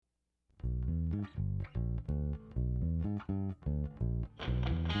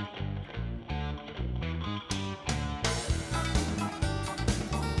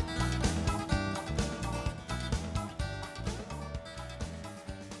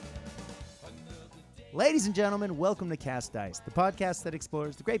Ladies and gentlemen, welcome to Cast Dice, the podcast that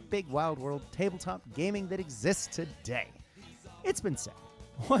explores the great big wild world of tabletop gaming that exists today. It's been said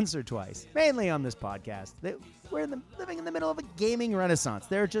once or twice, mainly on this podcast, that we're living in the middle of a gaming renaissance.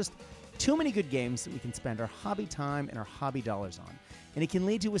 There are just too many good games that we can spend our hobby time and our hobby dollars on, and it can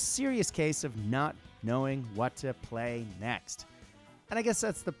lead to a serious case of not knowing what to play next. And I guess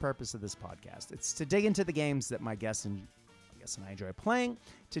that's the purpose of this podcast. It's to dig into the games that my guests and I enjoy playing,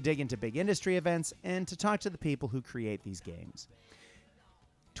 to dig into big industry events, and to talk to the people who create these games.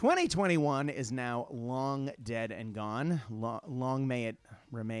 2021 is now long dead and gone. Long may it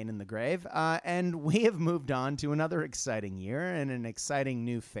remain in the grave. And we have moved on to another exciting year and an exciting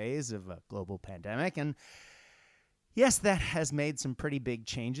new phase of a global pandemic. And yes, that has made some pretty big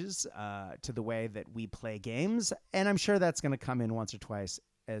changes to the way that we play games. And I'm sure that's going to come in once or twice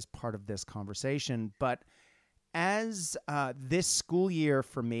as part of this conversation. But as this school year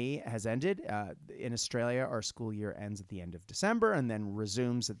for me has ended, in Australia, our school year ends at the end of December and then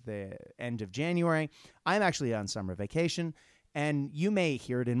resumes at the end of January. I'm actually on summer vacation, and you may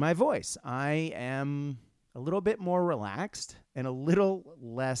hear it in my voice. I am a little bit more relaxed and a little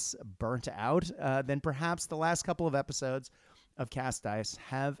less burnt out than perhaps the last couple of episodes of Cast Dice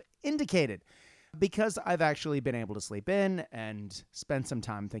have indicated, because I've actually been able to sleep in and spend some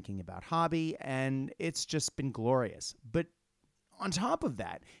time thinking about hobby, and it's just been glorious. But on top of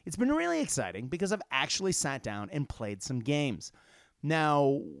that, it's been really exciting because I've actually sat down and played some games.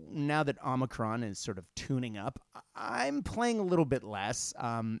 Now that Omicron is sort of tuning up, I'm playing a little bit less,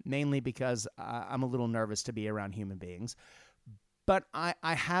 mainly because I'm a little nervous to be around human beings. But I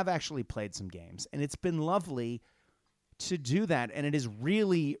have actually played some games, and it's been lovely to do that, and it has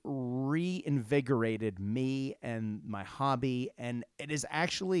really reinvigorated me and my hobby, and it has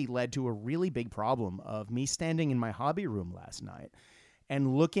actually led to a really big problem of me standing in my hobby room last night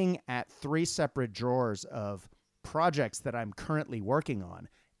and looking at 3 separate drawers of projects that I'm currently working on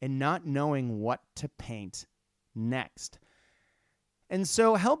and not knowing what to paint next. And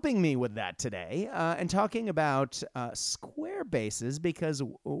so helping me with that today and talking about square bases, because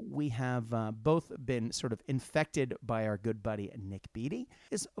we have both been sort of infected by our good buddy Nick Beatty,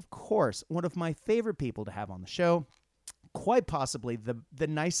 is, of course, one of my favorite people to have on the show, quite possibly the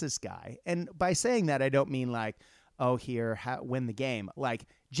nicest guy. And by saying that, I don't mean like, oh, here, win the game. Like,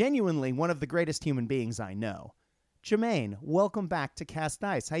 genuinely one of the greatest human beings I know. Jermaine, welcome back to Cast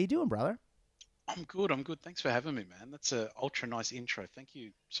Dice. How you doing, brother? I'm good. Thanks for having me, man. That's a ultra nice intro. Thank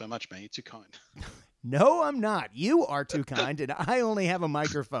you so much, man. You're too kind. No, I'm not. You are too kind, and I only have a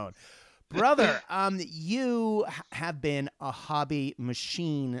microphone. Brother, you have been a hobby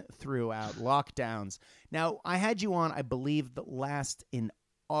machine throughout lockdowns. Now, I had you on, I believe, last in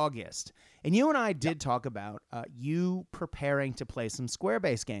August, and you and I did talk about you preparing to play some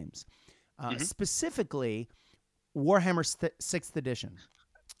Square-based games, specifically Warhammer 6th Edition.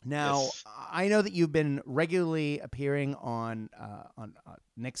 Now, Yes. I know that you've been regularly appearing on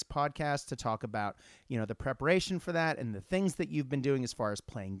Nick's podcast to talk about, the preparation for that and the things that you've been doing as far as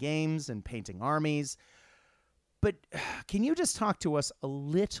playing games and painting armies. But can you just talk to us a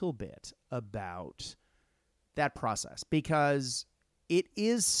little bit about that process? Because it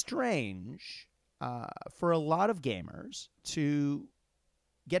is strange for a lot of gamers to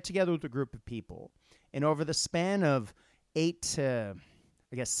get together with a group of people and over the span of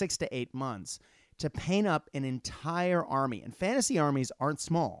 6 to 8 months to paint up an entire army. And fantasy armies aren't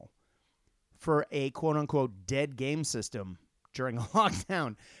small for a quote-unquote dead game system during a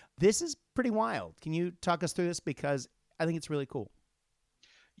lockdown. This is pretty wild. Can you talk us through this? Because I think it's really cool.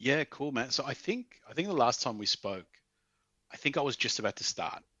 Yeah, cool, man. So I think the last time we spoke, I think I was just about to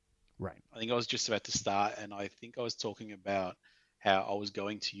start. Right. I think I was just about to start, and I think I was talking about how I was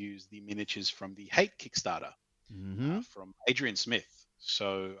going to use the miniatures from the Hate Kickstarter from Adrian Smith.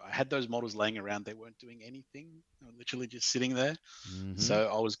 So I had those models laying around. They weren't doing anything. They were literally just sitting there.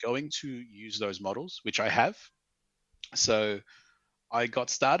 So I was going to use those models, which I have. So I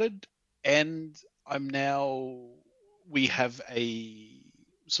got started, and we have a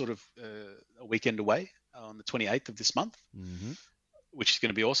sort of a weekend away on the 28th of this month, which is going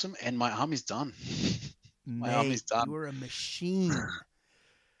to be awesome. And my army's done. My army's done. You are a machine.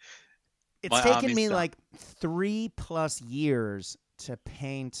 It's My taken army's me done. like 3+ years to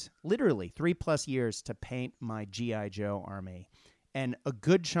paint, literally 3+ years to paint my G.I. Joe army. And a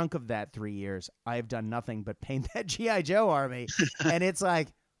good chunk of that 3 years, I've done nothing but paint that G.I. Joe army. And it's like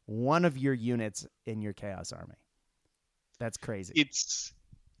one of your units in your Chaos army. That's crazy.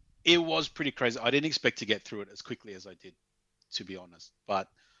 It was pretty crazy. I didn't expect to get through it as quickly as I did, to be honest. But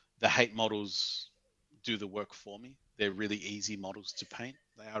the hate models do the work for me. they're really easy models to paint.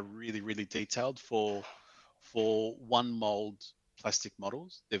 They are really, really detailed for one mold plastic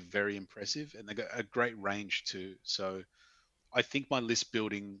models. They're very impressive, and they got a great range too. So I think my list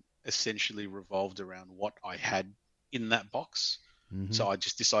building essentially revolved around what I had in that box. Mm-hmm. So I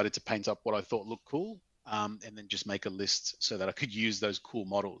just decided to paint up what I thought looked cool, and then just make a list so that I could use those cool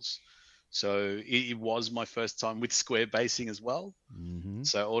models. So it was my first time with square basing as well. Mm-hmm.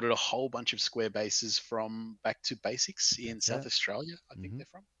 So I ordered a whole bunch of square bases from Back to Basics in South Australia, I think they're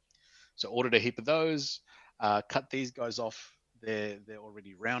from. So ordered a heap of those, cut these guys off. They're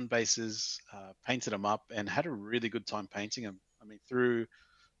already round bases, painted them up, and had a really good time painting them. I mean, through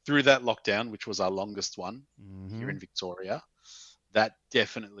that lockdown, which was our longest one here in Victoria, that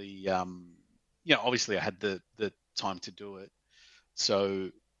definitely, obviously I had the time to do it. So,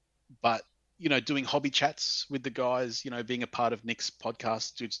 but doing hobby chats with the guys, being a part of Nick's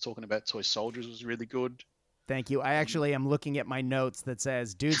podcast, Dudes Talking About Toy Soldiers was really good. Thank you. I actually am looking at my notes that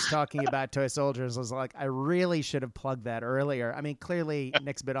says Dudes Talking About Toy Soldiers. I was like, I really should have plugged that earlier. I mean, clearly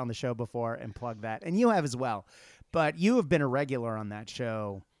Nick's been on the show before and plugged that, and you have as well. But you have been a regular on that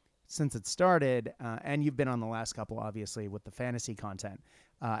show since it started, and you've been on the last couple, obviously, with the fantasy content.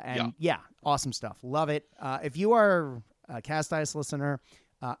 Awesome stuff. Love it. If you are a Cast Ice listener,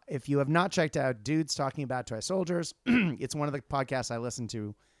 if you have not checked out Dudes Talking About Toy Soldiers, it's one of the podcasts I listen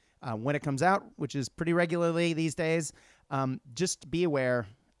to when it comes out, which is pretty regularly these days. Just be aware,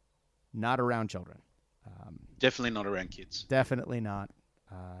 not around children. Definitely not around kids. Definitely not.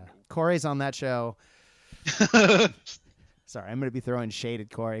 Corey's on that show. Sorry, I'm going to be throwing shade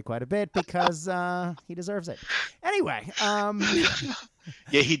at Corey quite a bit because he deserves it. Anyway.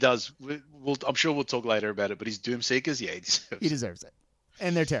 Yeah, he does. I'm sure we'll talk later about it, but his Doom Seekers, yeah, he deserves it.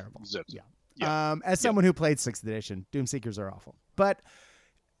 And they're terrible. Yeah. As someone who played 6th edition, Doom Seekers are awful. But,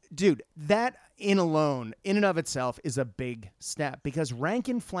 dude, that in and of itself is a big step because rank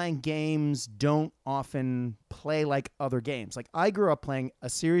and flank games don't often play like other games. Like, I grew up playing a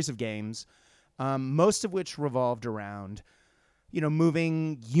series of games, most of which revolved around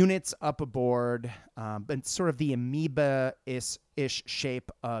moving units up a board, and sort of the amoeba-ish shape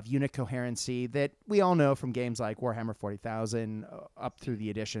of unit coherency that we all know from games like Warhammer 40,000 up through the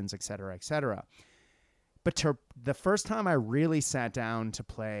editions, et cetera, et cetera. But the first time I really sat down to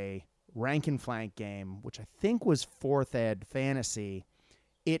play rank and flank game, which I think was 4th Ed Fantasy,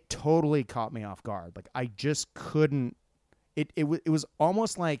 it totally caught me off guard. Like, I just couldn't. It was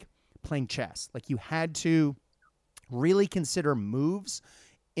almost like playing chess. Like, you had to really consider moves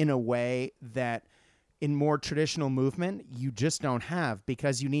in a way that in more traditional movement you just don't have,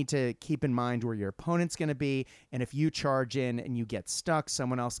 because you need to keep in mind where your opponent's going to be, and if you charge in and you get stuck,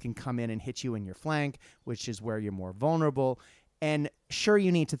 someone else can come in and hit you in your flank, which is where you're more vulnerable. And sure,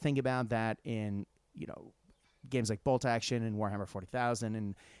 you need to think about that in games like Bolt Action and Warhammer 40,000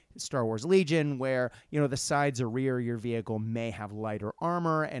 and Star Wars Legion, where the sides or rear of your vehicle may have lighter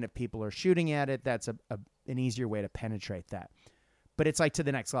armor, and if people are shooting at it, that's an easier way to penetrate that. But it's like to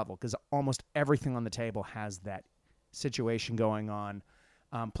the next level because almost everything on the table has that situation going on.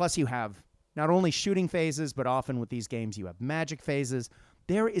 Plus, you have not only shooting phases, but often with these games, you have magic phases.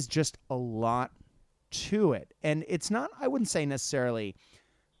 There is just a lot to it. And it's not, I wouldn't say necessarily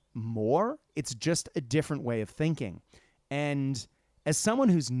more, it's just a different way of thinking. And as someone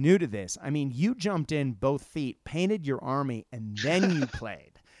who's new to this, I mean, you jumped in both feet, painted your army, and then you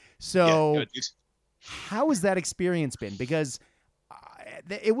played. So how has that experience been? Because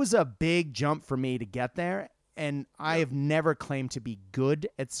it was a big jump for me to get there, and I have never claimed to be good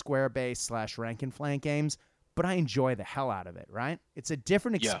at square base / rank and flank games, but I enjoy the hell out of it, right? It's a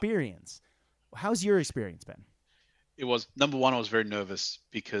different experience. How's your experience been? It was, number one, I was very nervous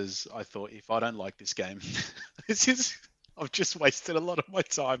because I thought, if I don't like this game, I've just wasted a lot of my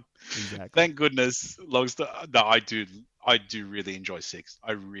time. Exactly. Thank goodness. I do really enjoy 6.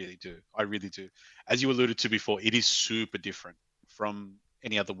 I really do. As you alluded to before, it is super different from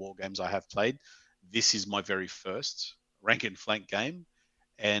any other war games I have played. This is my very first rank and flank game,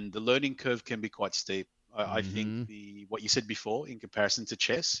 and the learning curve can be quite steep. I think what you said before in comparison to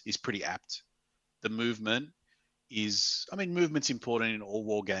chess is pretty apt. The movement movement's important in all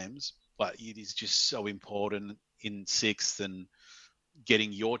war games, but it is just so important in 6th and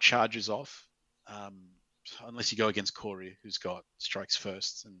getting your charges off. Unless you go against Corey, who's got strikes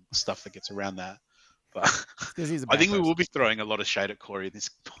first and stuff that gets around that. But I think we will be throwing a lot of shade at Corey in this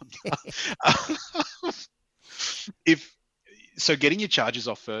podcast. So getting your charges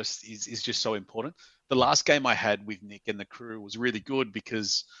off first is just so important. The last game I had with Nick and the crew was really good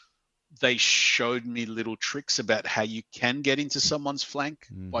because they showed me little tricks about how you can get into someone's flank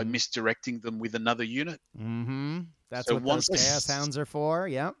by misdirecting them with another unit. That's So what those Chaos Hounds are for.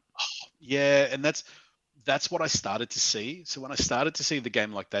 Yep. Yeah, and that's what I started to see. So when I started to see the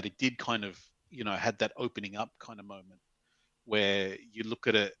game like that, it did kind of, had that opening up kind of moment where you look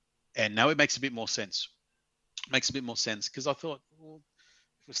at it, and now it makes a bit more sense. Makes a bit more sense because I thought, well,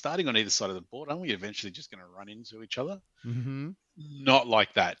 if we're starting on either side of the board, aren't we eventually just going to run into each other? Not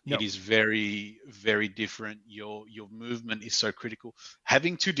like that. It is very, very different. Your movement is so critical.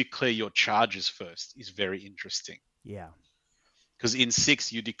 Having to declare your charges first is very interesting. Yeah. Because in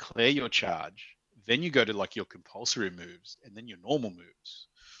 6, you declare your charge, then you go to like your compulsory moves, and then your normal moves.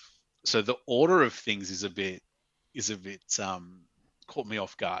 So the order of things is a bit caught me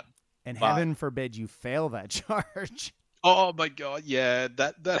off guard. And heaven forbid you fail that charge. Oh my God, yeah,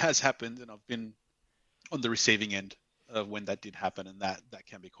 that has happened, and I've been on the receiving end of when that did happen, and that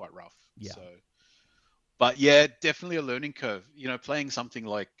can be quite rough. Yeah. So, but yeah, definitely a learning curve. Playing something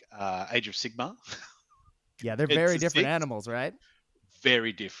like Age of Sigmar. Yeah, they're very different animals, right?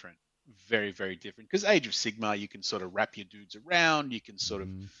 Very different. Very, very different. Because Age of Sigmar, you can sort of wrap your dudes around. You can sort of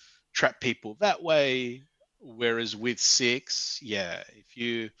trap people that way. Whereas with 6, yeah, if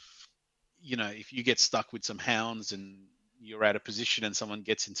you get stuck with some hounds and you're out of position and someone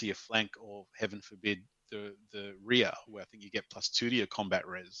gets into your flank, or heaven forbid the rear, where I think you get +2 to your combat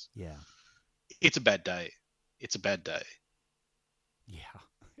res. Yeah. It's a bad day. It's a bad day. Yeah.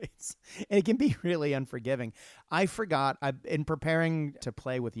 It can be really unforgiving. I forgot, in preparing to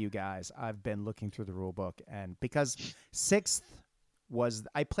play with you guys, I've been looking through the rule book, and because 6th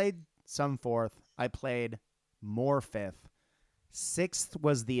I played some 4th, I played more 5th. 6th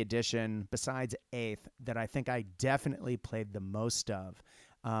was the edition, besides 8th, that I think I definitely played the most of.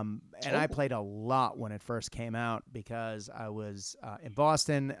 And I played a lot when it first came out because I was in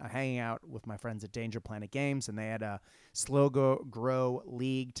Boston hanging out with my friends at Danger Planet Games, and they had a Slow Grow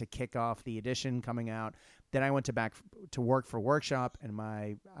League to kick off the edition coming out. Then I went back to work for Workshop, and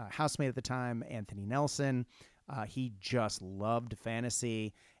my housemate at the time, Anthony Nelson, he just loved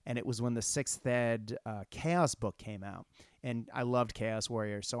fantasy, and it was when the 6th Ed Chaos book came out, and I loved Chaos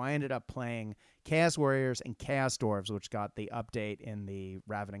Warriors, so I ended up playing Chaos Warriors and Chaos Dwarves, which got the update in the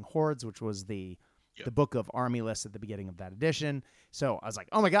Ravening Hordes, which was the book of army lists at the beginning of that edition. So I was like,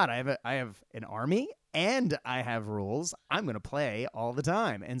 oh my God, I have an army and I have rules. I'm going to play all the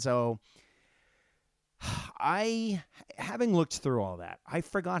time. And so having looked through all that, I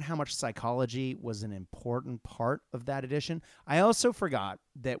forgot how much psychology was an important part of that edition. I also forgot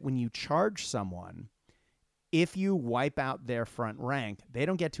that when you charge someone, if you wipe out their front rank, they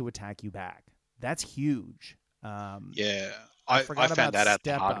don't get to attack you back. That's huge. Yeah, I found that out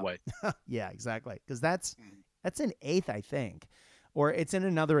the hard way. Yeah, exactly. Because that's in 8th, I think, or it's in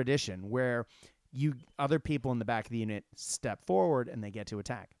another edition where other people in the back of the unit step forward and they get to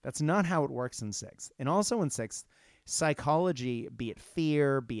attack. That's not how it works in 6th. And also in 6th, psychology, be it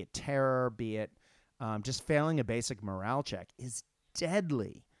fear, be it terror, be it just failing a basic morale check, is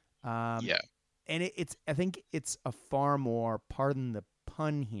deadly. Yeah. And I think it's a far more, pardon the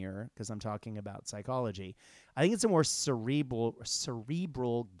pun here, because I'm talking about psychology, I think it's a more cerebral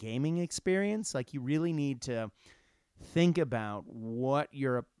gaming experience. Like, you really need to think about what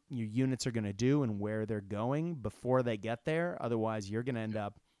your units are going to do and where they're going before they get there. Otherwise, you're going to end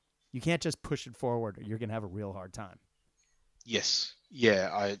up, you can't just push it forward, or you're going to have a real hard time. Yes.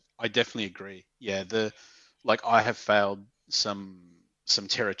 Yeah, I definitely agree. Yeah, I have failed some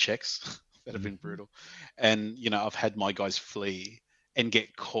terror checks that have been brutal, and I've had my guys flee and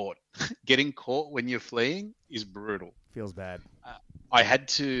get caught. Getting caught when you're fleeing is brutal. Feels bad. I had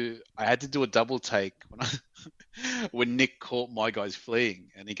to do a double take when Nick caught my guys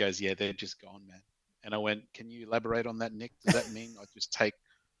fleeing, and he goes, "Yeah, they're just gone, man." And I went, "Can you elaborate on that, Nick? Does that mean I just take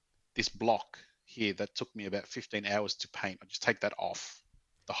this block here that took me about 15 hours to paint? I just take that off,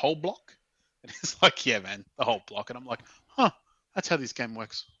 the whole block?" And he's like, "Yeah, man, the whole block." And I'm like, "Huh, that's how this game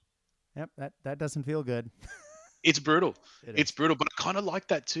works." Yep, that doesn't feel good. It's brutal. It's brutal, but I kind of like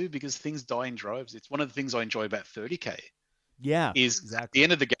that too, because things die in droves. It's one of the things I enjoy about 30K. Yeah, is exactly. At the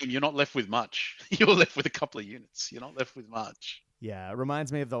end of the game, you're not left with much. You're left with a couple of units. You're not left with much. Yeah, it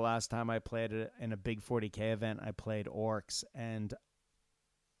reminds me of the last time I played in a big 40K event. I played Orcs, and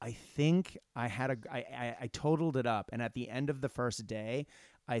I think I totaled it up, and at the end of the first day,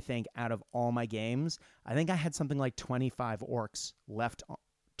 I think out of all my games, I think I had something like 25 Orcs left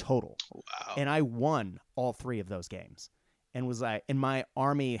total. Wow. And I won all 3 of those games, and my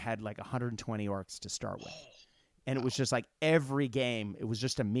army had like 120 Orcs to start with. And it was just like every game, it was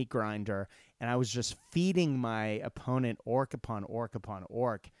just a meat grinder. And I was just feeding my opponent orc upon orc upon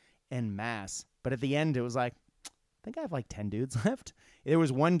orc. en masse. But at the end, it was like, I think I have like 10 dudes left. There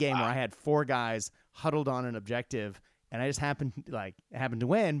was one game where I had 4 guys huddled on an objective, and I just happened to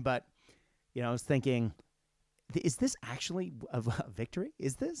win. But I was thinking, is this actually a victory?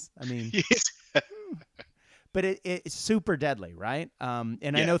 Is this? I mean, yes. But it's super deadly, right? And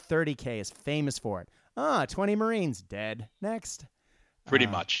I know 30K is famous for it. 20 Marines dead. Next. Pretty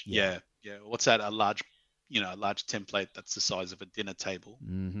much, yeah. What's that? A large template that's the size of a dinner table.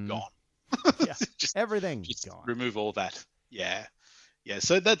 Mm-hmm. Gone. Yeah, everything gone. Remove all that. Yeah.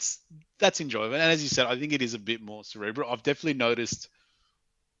 So that's enjoyable. And as you said, I think it is a bit more cerebral. I've definitely noticed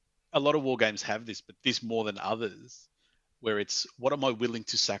a lot of war games have this, but this more than others, where it's what am I willing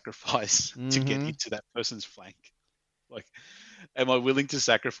to sacrifice to get into that person's flank? Like, am I willing to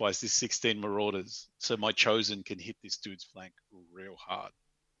sacrifice this 16 Marauders so my chosen can hit this dude's flank real hard?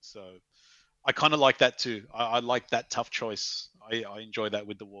 So I kind of like that too. I like that tough choice. I enjoy that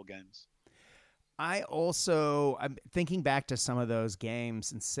with the war games. I'm thinking back to some of those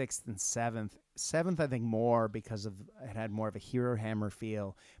games in 6th and 7th. 7th, I think more because it had more of a Hero Hammer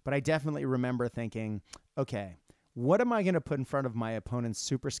feel. But I definitely remember thinking, okay, what am I going to put in front of my opponent's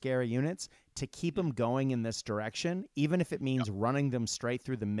super scary units to keep them going in this direction, even if it means running them straight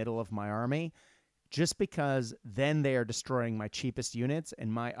through the middle of my army, just because then they are destroying my cheapest units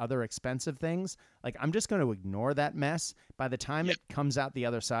and my other expensive things. Like, I'm just going to ignore that mess. By the time it comes out the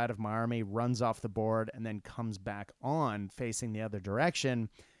other side of my army, runs off the board, and then comes back on facing the other direction,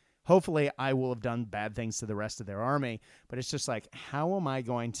 hopefully I will have done bad things to the rest of their army. But it's just like, how am I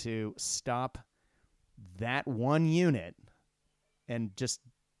going to stop that one unit and just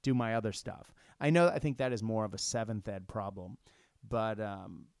do my other stuff? I think that is more of a 7th ed problem, but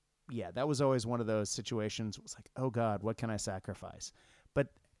that was always one of those situations. It was like, oh God, what can I sacrifice? But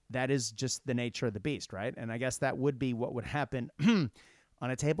that is just the nature of the beast, right? And I guess that would be what would happen on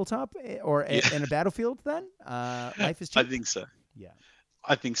a tabletop or in a battlefield then. Life is cheap. I think so. Yeah,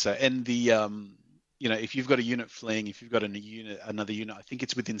 I think so. And the if you've got a unit fleeing, if you've got another unit, I think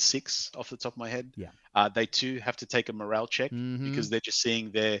it's within 6 off the top of my head. Yeah. They too have to take a morale check because they're just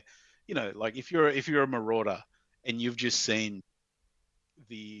seeing their, like if you're a marauder and you've just seen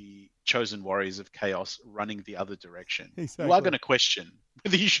the chosen warriors of chaos running the other direction, exactly. You are going to question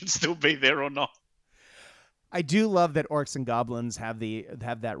whether you should still be there or not. I do love that orcs and goblins have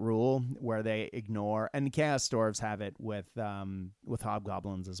that rule where they ignore, and the Chaos Dwarves have it with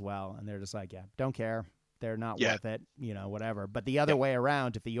hobgoblins as well, and they're just like, don't care, they're not worth it, whatever. But the other way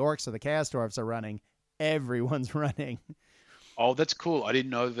around, if the orcs or the Chaos Dwarves are running, everyone's running. Oh, that's cool. I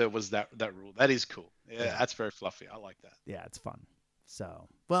didn't know there was that rule. That is cool. Yeah, that's very fluffy. I like that. Yeah, it's fun. So,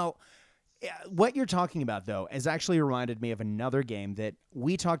 well, what you're talking about, though, has actually reminded me of another game that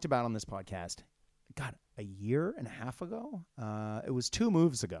we talked about on this podcast, God, a year and a half ago? It was 2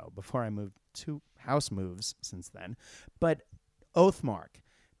 moves ago before I moved, 2 house moves since then. But Oathmark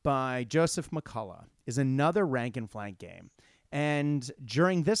by Joseph McCullough is another rank and flank game. And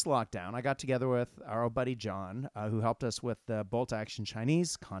during this lockdown, I got together with our old buddy John, who helped us with the Bolt Action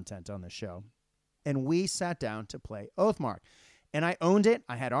Chinese content on the show. And we sat down to play Oathmark. And I owned it.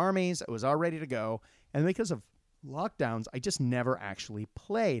 I had armies. I was all ready to go. And because of lockdowns, I just never actually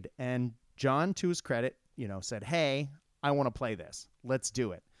played. And John, to his credit, said, hey, I want to play this. Let's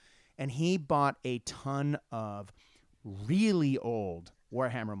do it. And he bought a ton of really old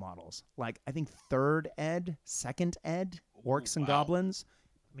Warhammer models, like I think 3rd ed, 2nd ed, orcs and goblins.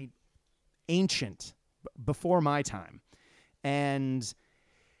 I mean, ancient, before my time. And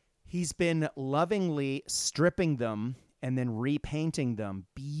he's been lovingly stripping them and then repainting them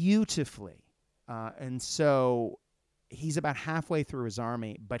beautifully. And so he's about halfway through his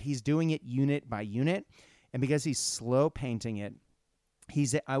army, but he's doing it unit by unit. And because he's slow painting it,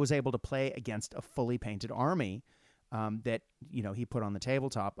 I was able to play against a fully painted army that he put on the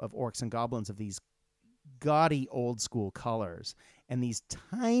tabletop of orcs and goblins of these gaudy old school colors and these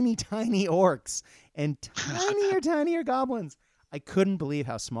tiny, tiny orcs and tinier goblins. I couldn't believe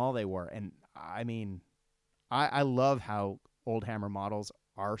how small they were. And I mean, I love how old Hammer models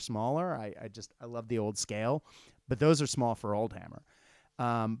are smaller. I love the old scale, but those are small for old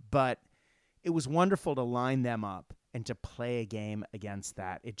Hammer. But it was wonderful to line them up and to play a game against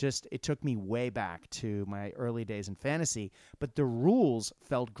that. It took me way back to my early days in fantasy, but the rules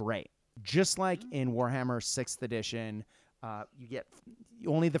felt great. Just like in Warhammer 6th edition, you get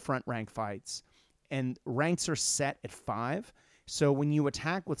only the front rank fights, and ranks are set at 5. So when you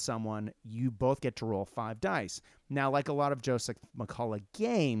attack with someone, you both get to roll 5 dice. Now, like a lot of Joseph McCullough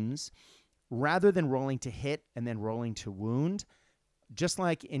games, rather than rolling to hit and then rolling to wound, just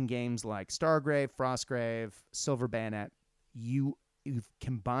like in games like Stargrave, Frostgrave, Silver Bayonet, you you've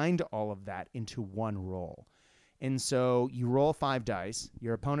combined all of that into one roll. And so you roll 5 dice,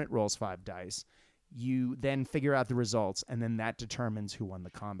 your opponent rolls 5 dice, you then figure out the results, and then that determines who won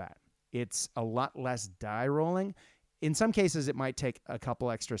the combat. It's a lot less die rolling. In some cases, it might take a couple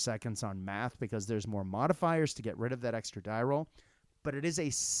extra seconds on math because there's more modifiers to get rid of that extra die roll. But it is a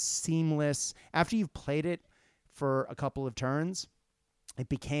seamless, after you've played it for a couple of turns, it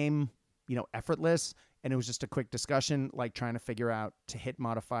became, effortless. And it was just a quick discussion, like trying to figure out to hit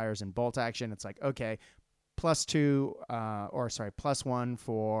modifiers in bolt action. It's like, okay, +1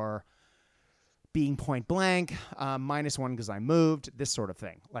 for being point blank, -1 because I moved, this sort of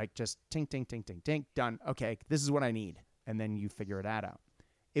thing. Like just tink, tink, tink, tink, tink, done. Okay, this is what I need. And then you figure that out.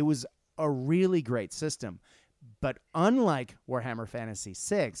 It was a really great system. But unlike Warhammer Fantasy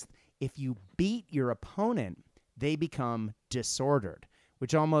 6, if you beat your opponent, they become disordered,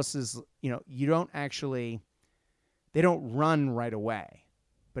 which almost is, they don't run right away.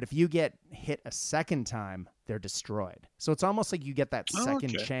 But if you get hit a second time, they're destroyed. So it's almost like you get that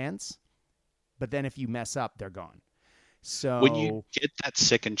second chance, but then if you mess up, they're gone. So when you get that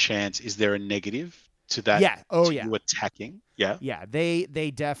second chance, is there a negative to that? Yeah. You attacking? Yeah. Yeah.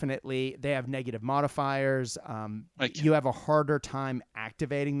 They definitely, they have negative modifiers. Okay. You have a harder time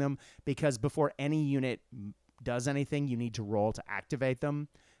activating them because before any unit does anything, you need to roll to activate them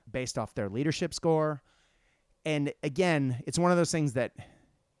based off their leadership score. And again, it's one of those things that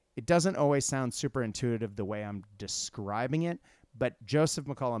it doesn't always sound super intuitive the way I'm describing it, but Joseph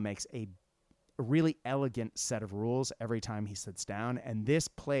McCullough makes a really elegant set of rules every time he sits down, and this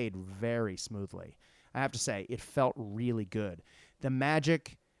played very smoothly. I have to say, it felt really good. The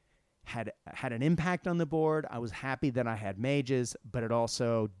magic had an impact on the board. I was happy that I had mages, but it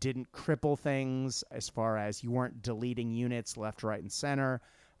also didn't cripple things as far as you weren't deleting units left, right, and center.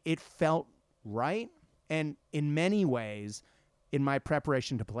 It felt right, and in many ways, in my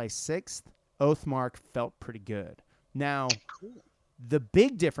preparation to play 6th, Oathmark felt pretty good. Now, cool. The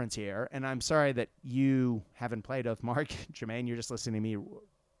big difference here, and I'm sorry that you haven't played Oathmark, Jermaine, you're just listening to me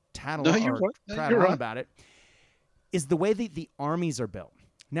prattle on about it, is the way that the armies are built.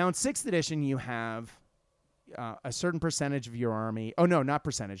 Now, in 6th edition, you have a certain percentage of your army. Oh, no, not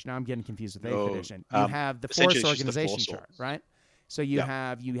percentage. Now I'm getting confused with 8th edition. You have the force organization chart, right? So you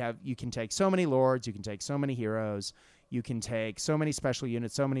can take so many lords, you can take so many heroes, you can take so many special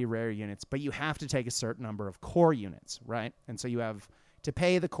units, so many rare units, but you have to take a certain number of core units, right? And so you have to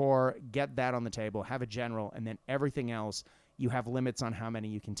pay the core, get that on the table, have a general, and then everything else, you have limits on how many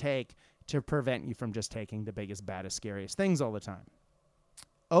you can take to prevent you from just taking the biggest, baddest, scariest things all the time.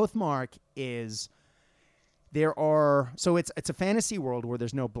 Oathmark is... it's a fantasy world where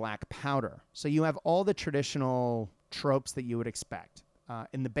there's no black powder. So you have all the traditional tropes that you would expect.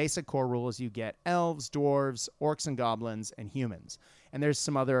 In the basic core rules, you get elves, dwarves, orcs and goblins, and humans. And there's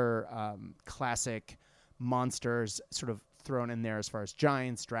some other classic monsters sort of thrown in there as far as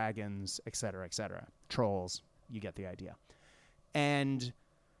giants, dragons, etc., trolls. You get the idea. And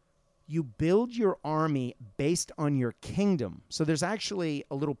you build your army based on your kingdom. So there's actually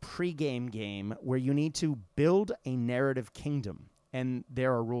a little pre-game game where you need to build a narrative kingdom. And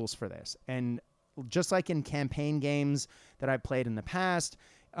there are rules for this. And just like in campaign games that I've played in the past,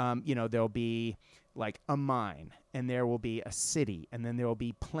 there'll be like a mine, and there will be a city, and then there will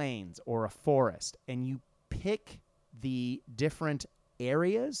be plains or a forest. And you pick the different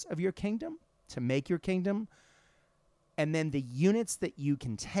areas of your kingdom to make your kingdom. And then the units that you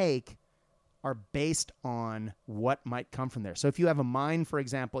can take are based on what might come from there. So if you have a mine, for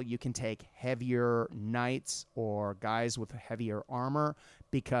example, you can take heavier knights or guys with heavier armor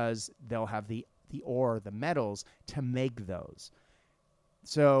because they'll have the ore, the metals, to make those.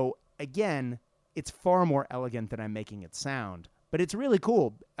 So again, it's far more elegant than I'm making it sound, but it's really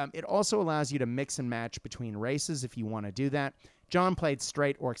cool. It also allows you to mix and match between races if you want to do that. John played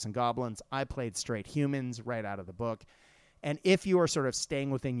straight orcs and goblins. I played straight humans right out of the book. And if you are sort of staying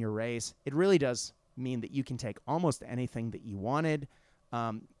within your race, it really does mean that you can take almost anything that you wanted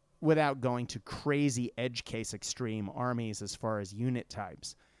without going to crazy edge case extreme armies as far as unit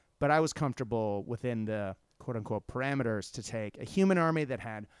types. But I was comfortable within the quote-unquote parameters to take a human army that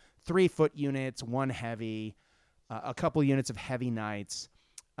had 3-foot units, 1 heavy, a couple units of heavy knights,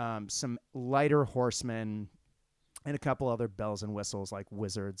 some lighter horsemen, and a couple other bells and whistles like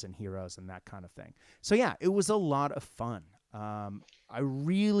wizards and heroes and that kind of thing. So yeah, it was a lot of fun. I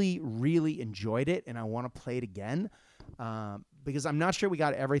really, really enjoyed it, and I want to play it again because I'm not sure we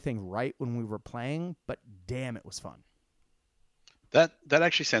got everything right when we were playing, but damn, it was fun. That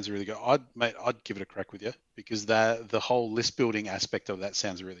actually sounds really good. I'd give it a crack with you because the whole list building aspect of that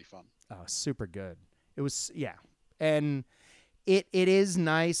sounds really fun. Oh, super good. It was, yeah. And It is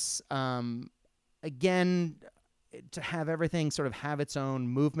nice. Again, to have everything sort of have its own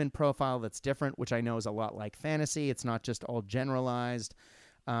movement profile that's different, which I know is a lot like fantasy. It's not just all generalized.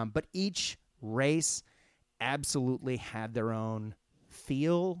 But each race absolutely had their own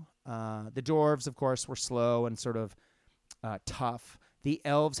feel. The dwarves, of course, were slow and sort of tough. The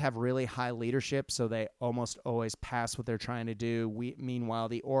elves have really high leadership, so they almost always pass what they're trying to do. Meanwhile,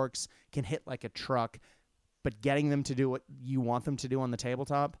 the orcs can hit like a truck, but getting them to do what you want them to do on the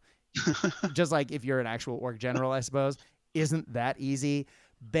tabletop, just like if you're an actual orc general, I suppose, isn't that easy.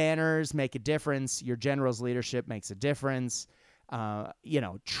 Banners make a difference. Your general's leadership makes a difference.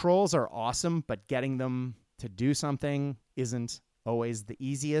 Trolls are awesome, but getting them to do something isn't always the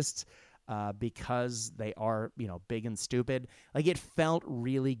easiest. Because they are, big and stupid. Like, it felt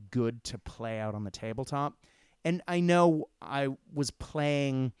really good to play out on the tabletop. And I know I was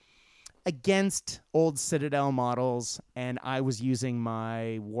playing against old Citadel models, and I was using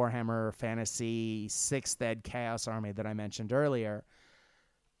my Warhammer Fantasy 6th Ed Chaos Army that I mentioned earlier.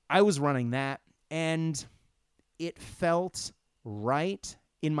 I was running that, and it felt right.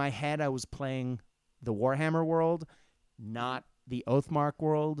 In my head, I was playing the Warhammer world, not the Oathmark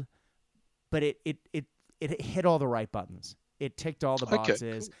world. But it hit all the right buttons. It ticked all the boxes.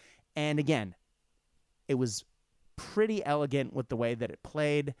 Okay, cool. And again, it was pretty elegant with the way that it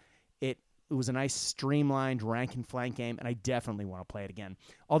played. It was a nice streamlined rank and flank game, and I definitely want to play it again.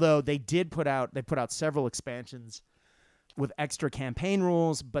 Although they put out several expansions with extra campaign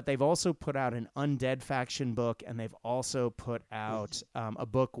rules, but they've also put out an undead faction book, and they've also put out a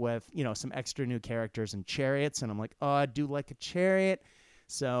book with some extra new characters and chariots. And I'm like, oh, I do like a chariot.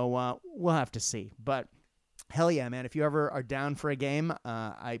 So we'll have to see. But hell yeah, man. If you ever are down for a game,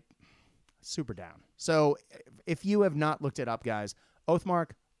 I super down. So if you have not looked it up, guys, Oathmark,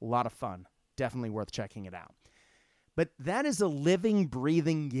 a lot of fun. Definitely worth checking it out. But that is a living,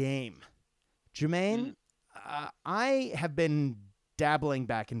 breathing game. Jermaine, I have been dabbling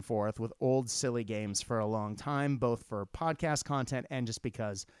back and forth with old, silly games for a long time, both for podcast content and just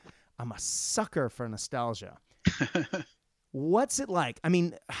because I'm a sucker for nostalgia. What's it like? I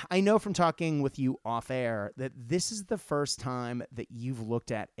mean, I know from talking with you off air that this is the first time that you've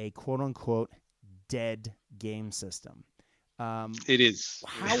looked at a quote-unquote dead game system. It is.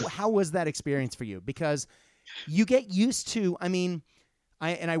 How was that experience for you? Because you get used to, I mean,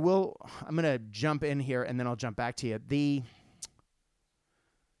 I'm going to jump in here and then I'll jump back to you.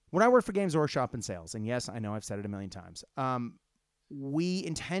 When I worked for Games Workshop in sales, and yes, I know I've said it a million times, we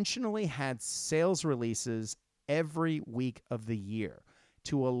intentionally had sales releases every week of the year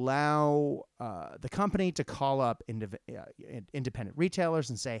to allow the company to call up independent retailers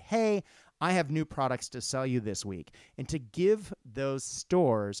and say, hey, I have new products to sell you this week, and to give those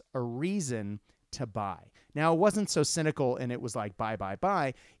stores a reason to buy. Now, it wasn't so cynical and it was like buy, buy, buy.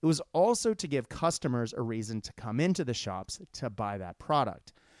 It was also to give customers a reason to come into the shops to buy that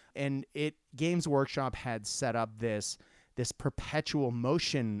product. And Games Workshop had set up this perpetual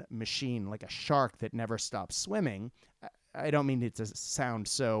motion machine, like a shark that never stops swimming. I don't mean it to sound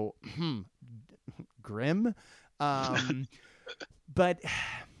so grim, but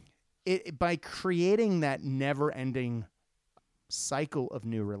by creating that never-ending cycle of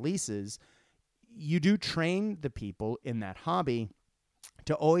new releases, you do train the people in that hobby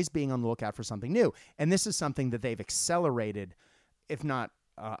to always being on the lookout for something new. And this is something that they've accelerated, if not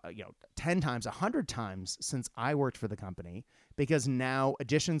 10 times, 100 times since I worked for the company, because now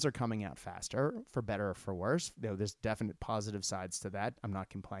editions are coming out faster, for better or for worse. There's definite positive sides to that. I'm not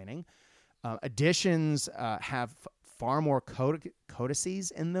complaining. Editions have far more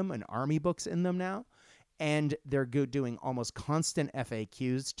codices in them and army books in them now, and they're doing almost constant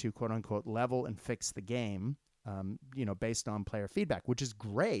FAQs to quote unquote level and fix the game, based on player feedback, which is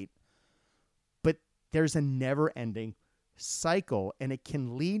great. But there's a never-ending cycle, and it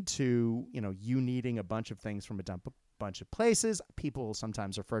can lead to you needing a bunch of things from a bunch of places. People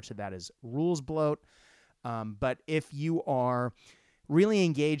sometimes refer to that as rules bloat, but if you are really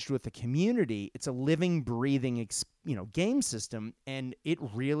engaged with the community, it's a living, breathing game system, and it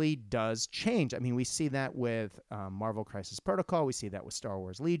really does change. I mean, we see that with Marvel Crisis Protocol, we see that with Star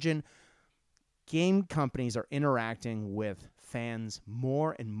Wars Legion. Game companies are interacting with fans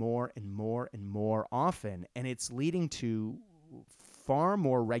more and more and more and more often, and it's leading to far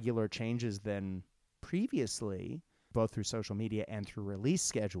more regular changes than previously, both through social media and through release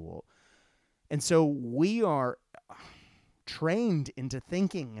schedule. And so we are trained into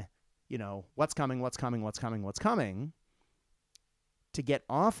thinking, what's coming, to get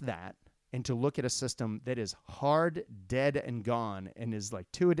off that and to look at a system that is hard, dead, and gone and is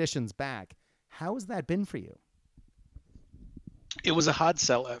like 2 editions back. How has that been for you? It was a hard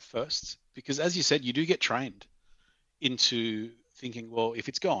sell at first because, as you said, you do get trained into thinking, well, if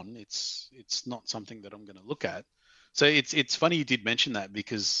it's gone, it's not something that I'm going to look at. So it's funny you did mention that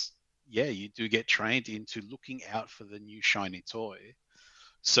because yeah, you do get trained into looking out for the new shiny toy.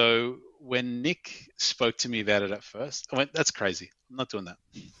 So when Nick spoke to me about it at first, I went, "That's crazy. I'm not doing that.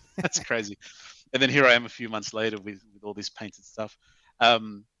 That's crazy." And then here I am a few months later with all this painted stuff.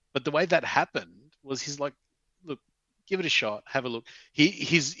 But the way that happened was he's like, "Look, give it a shot. Have a look."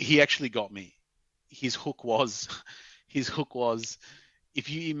 He actually got me. His hook was, his hook was, if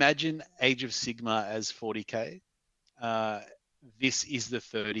you imagine Age of Sigma as 40k, uh, this is the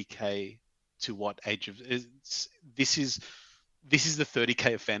 30k to what Age of this is this is the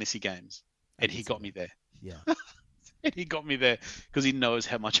 30k of fantasy games, and he got me there. Yeah. And he got me there because he knows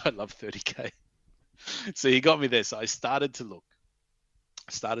how much I love 30k. So he got me there. So I started to look.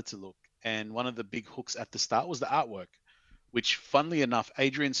 And one of the big hooks at the start was the artwork, which, funnily enough,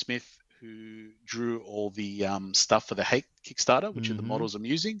 Adrian Smith, who drew all the stuff for the Hate Kickstarter, which are the models I'm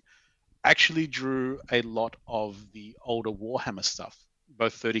using, actually drew a lot of the older Warhammer stuff,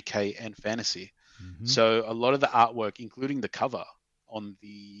 both 30k and fantasy. So a lot of the artwork, including the cover on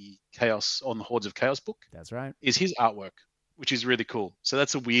the Hordes of Chaos book, that's right, is his artwork, which is really cool. So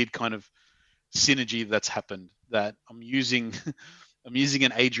that's a weird kind of synergy that's happened, that I'm using I'm using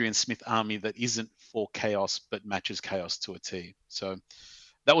an Adrian Smith army that isn't for Chaos but matches Chaos to a T. So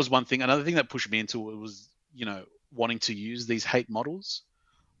that was one thing. Another thing that pushed me into it was, wanting to use these Hate models.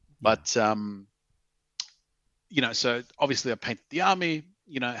 But so obviously I painted the army,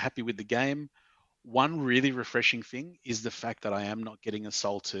 happy with the game. One really refreshing thing is the fact that I am not getting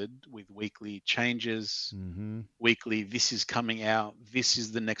assaulted with weekly changes, weekly, this is coming out, this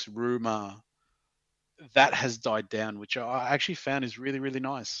is the next rumor. That has died down, which I actually found is really, really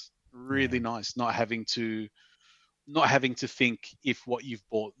nice. Really nice. Not having to think if what you've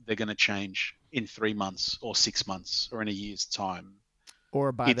bought, they're going to change in 3 months or 6 months or in a year's time.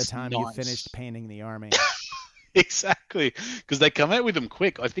 Or by the time you finished painting the army. Exactly, because they come out with them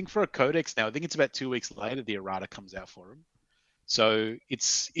quick. I think for a codex now, I think it's about 2 weeks later the errata comes out for them. So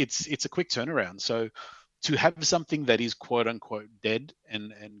it's a quick turnaround. So to have something that is quote unquote dead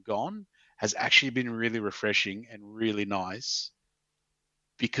and gone has actually been really refreshing and really nice,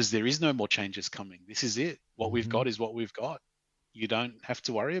 because there is no more changes coming. This is it. What we've got is what we've got. You don't have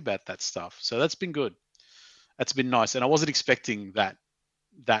to worry about that stuff. So that's been good. That's been nice. And I wasn't expecting that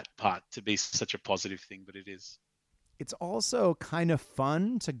part to be such a positive thing, but it is. It's also kind of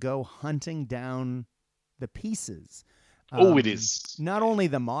fun to go hunting down the pieces. It is. Not only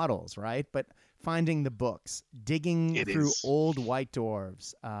the models, right? But finding the books, digging through old White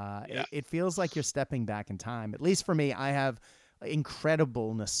Dwarves. It feels like you're stepping back in time. At least for me, I have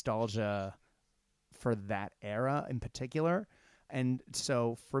incredible nostalgia for that era in particular. And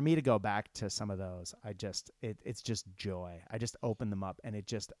so for me to go back to some of those, it's just joy. I just open them up and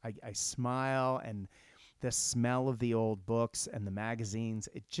I smile, and the smell of the old books and the magazines,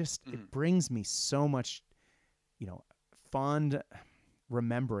 it brings me so much, fond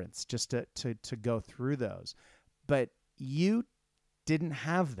remembrance just to go through those. But you didn't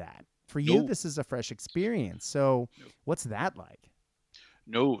have that. For you, this is a fresh experience. So what's that like?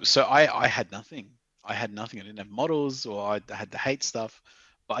 No, so I had nothing. I didn't have models, or I had the Hate stuff,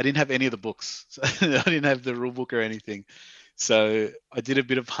 but I didn't have any of the books. So I didn't have the rule book or anything. So I did a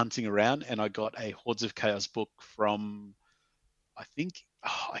bit of hunting around, and I got a Hordes of Chaos book from, I think,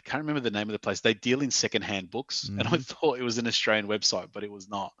 I can't remember the name of the place. They deal in secondhand books, and I thought it was an Australian website, but it was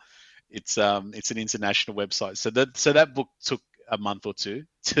not. It's an international website. So that book took a month or two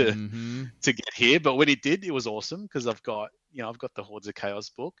to get here, but when it did, it was awesome, because I've got the Hordes of Chaos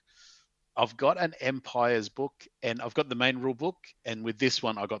book. I've got an Empires book, and I've got the main rule book, and with this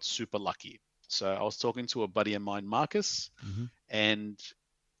one I got super lucky. So I was talking to a buddy of mine, Marcus, and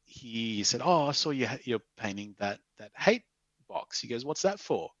he said, "Oh, I saw you're painting that Hate box." He goes, "What's that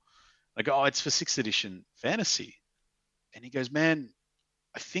for?" I go, "Oh, it's for 6th edition fantasy." And he goes, "Man,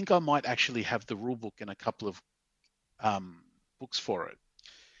 I think I might actually have the rule book and a couple of books for it."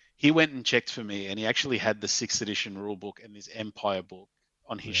 He went and checked for me, and he actually had the 6th edition rule book and this Empire book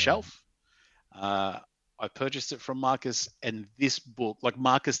on his shelf. I purchased it from Marcus, and this book, like,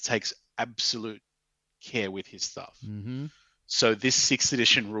 Marcus takes absolute care with his stuff. So this 6th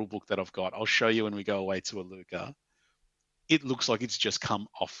edition rule book that I've got, I'll show you when we go away to Aluka. It looks like it's just come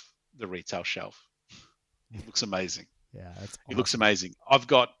off the retail shelf. It looks amazing. Yeah, that's awesome. It looks amazing. I've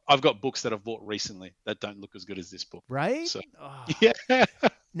got books that I've bought recently that don't look as good as this book. Right? So, oh. Yeah.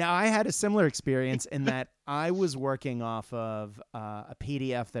 Now, I had a similar experience in that I was working off of a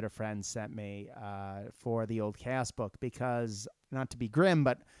PDF that a friend sent me for the old Chaos book, because not to be grim,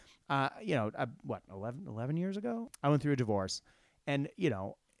 but, 11 years ago, I went through a divorce. And,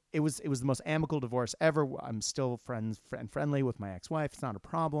 it was the most amicable divorce ever. I'm still friendly with my ex-wife. It's not a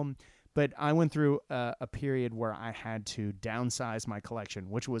problem. But I went through a period where I had to downsize my collection,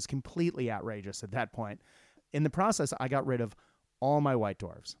 which was completely outrageous at that point. In the process, I got rid of all my White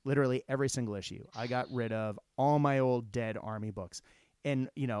Dwarfs, literally every single issue. I got rid of all my old dead Army books. And,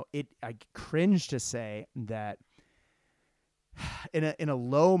 I cringe to say that in a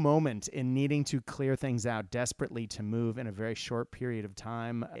low moment in needing to clear things out desperately to move in a very short period of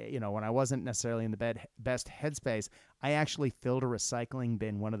time, when I wasn't necessarily in the best headspace, I actually filled a recycling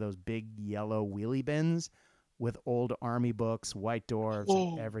bin, one of those big yellow wheelie bins, with old Army books, White Dwarfs,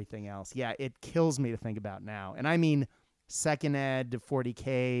 and everything else. Yeah, it kills me to think about now. And I mean second ed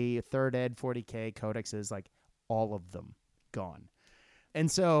 40K, third ed 40K codexes, like all of them gone.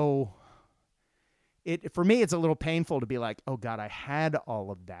 And so for me, it's a little painful to be like, oh God, I had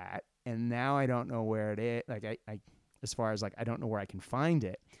all of that, and now I don't know where it is. Like I as far as like, I don't know where I can find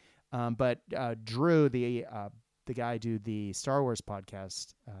it. But Drew, the guy who do the Star Wars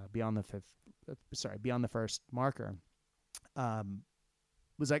podcast, Beyond the First Marker,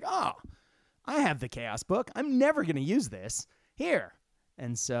 was like, oh, I have the Chaos book. I'm never going to use this here.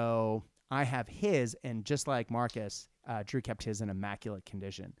 And so I have his, and just like Marcus, Drew kept his in immaculate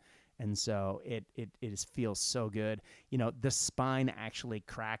condition. And so it feels so good. The spine actually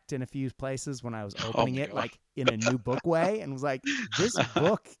cracked in a few places when I was opening it, like in a new book way, and was like, this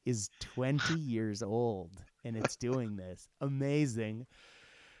book is 20 years old, and it's doing this. Amazing.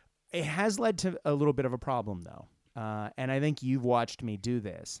 It has led to a little bit of a problem, though. And I think you've watched me do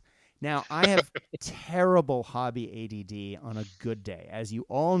this. Now, I have terrible hobby ADD on a good day, as you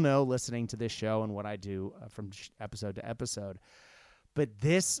all know, listening to this show and what I do from episode to episode. But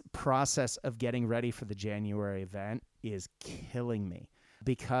this process of getting ready for the January event is killing me,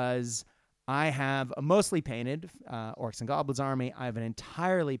 because I have a mostly painted Orcs and Goblins army. I have an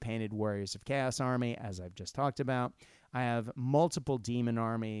entirely painted Warriors of Chaos army, as I've just talked about. I have multiple demon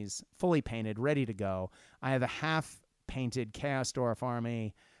armies, fully painted, ready to go. I have a half-painted Chaos Dwarf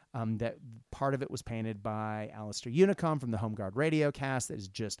army that part of it was painted by Alistair Unicom from the Home Guard Radio cast. That is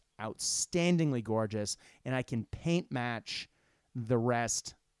just outstandingly gorgeous, and I can paint match the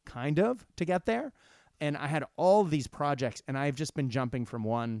rest kind of to get there. And I had all these projects, and I've just been jumping from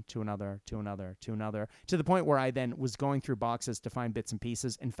one to another, to another, to another, to the point where I then was going through boxes to find bits and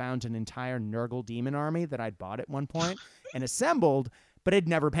pieces and found an entire Nurgle demon army that I'd bought at one point and assembled, but had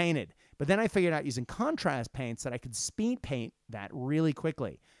never painted. But then I figured out using contrast paints that I could speed paint that really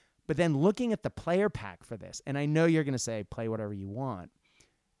quickly. But then looking at the player pack for this, and I know you're going to say play whatever you want,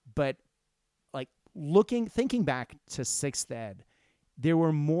 but like thinking back to 6th Ed, there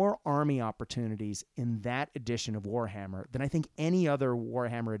were more army opportunities in that edition of Warhammer than I think any other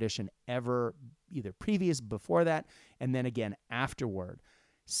Warhammer edition ever, either before that, and then again afterward,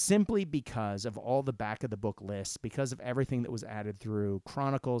 simply because of all the back of the book lists, because of everything that was added through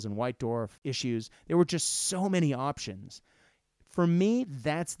Chronicles and White Dwarf issues. There were just so many options. For me,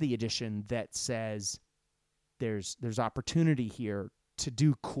 that's the edition that says there's opportunity here to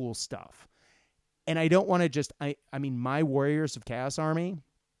do cool stuff. And I don't want to just, I mean, my Warriors of Chaos army,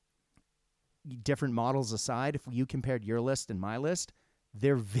 different models aside, if you compared your list and my list,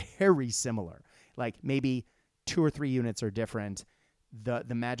 they're very similar. Like maybe 2 or 3 units are different. The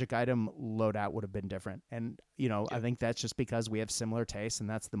magic item loadout would have been different. And, I think that's just because we have similar tastes, and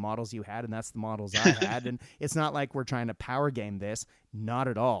that's the models you had and that's the models I had. And it's not like we're trying to power game this. Not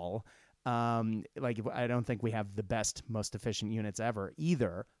at all. I don't think we have the best, most efficient units ever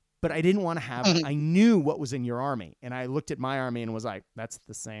either. But I didn't want to have, I knew what was in your army. And I looked at my army and was like, that's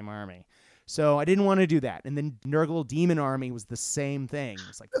the same army. So I didn't want to do that. And then Nurgle Demon Army was the same thing.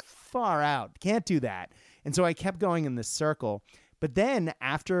 It's like, far out. Can't do that. And so I kept going in this circle. But then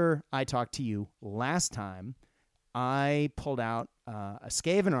after I talked to you last time, I pulled out a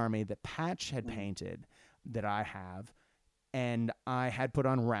Skaven army that Patch had painted that I have. And I had put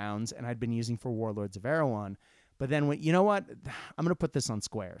on rounds and I'd been using for Warlords of Erewhon. But then, you know what? I'm going to put this on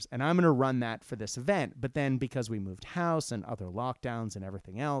squares, and I'm going to run that for this event. But then because we moved house and other lockdowns and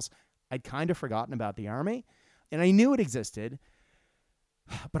everything else, I'd kind of forgotten about the army. And I knew it existed,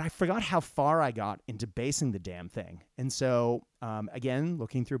 but I forgot how far I got into basing the damn thing. And so, again,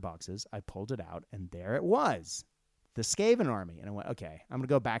 looking through boxes, I pulled it out, and there it was, the Skaven army. And I went, okay, I'm going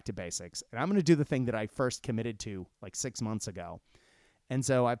to go back to basics, and I'm going to do the thing that I first committed to like 6 months ago. And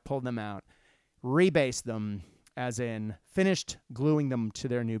so I pulled them out, rebased them, as in finished gluing them to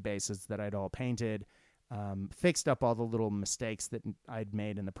their new bases that I'd all painted, fixed up all the little mistakes that I'd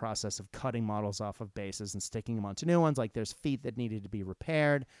made in the process of cutting models off of bases and sticking them onto new ones. Like there's feet that needed to be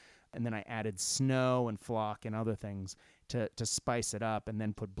repaired, and then I added snow and flock and other things to spice it up, and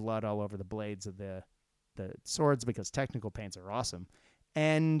then put blood all over the blades of the swords because technical paints are awesome.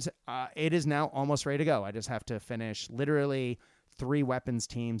 And it is now almost ready to go. I just have to finish literally 3 weapons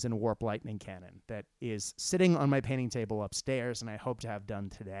teams and a warp lightning cannon that is sitting on my painting table upstairs, and I hope to have done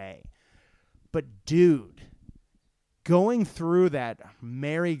today. But dude, going through that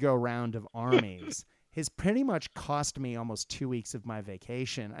merry-go-round of armies has pretty much cost me almost 2 weeks of my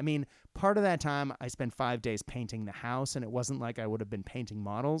vacation. I mean, part of that time I spent 5 days painting the house, and it wasn't like I would have been painting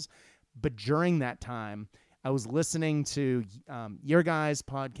models. But during that time, I was listening to your guys'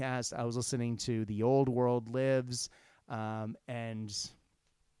 podcast. I was listening to The Old World Lives and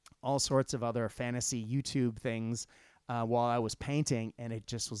all sorts of other fantasy YouTube things while I was painting. And it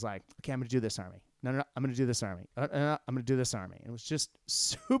just was like, okay, I'm going to do this army. No, I'm going to do this army. I'm going to do this army. And it was just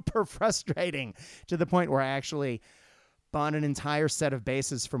super frustrating to the point where I actually bought an entire set of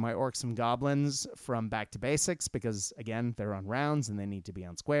bases for my orcs and goblins from Back to Basics because, again, they're on rounds and they need to be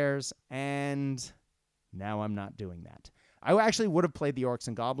on squares. And now I'm not doing that. I actually would have played the orcs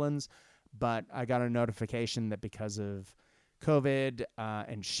and goblins, but I got a notification that because of COVID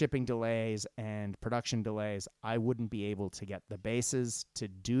and shipping delays and production delays, I wouldn't be able to get the bases to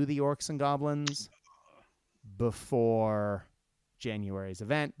do the orcs and goblins before January's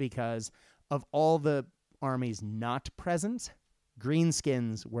event because of all the armies not present.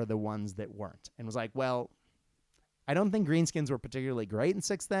 Greenskins were the ones that weren't, and was like, well, I don't think greenskins were particularly great in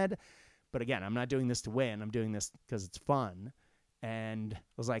 6th ed, but again, I'm not doing this to win. I'm doing this because it's fun. And I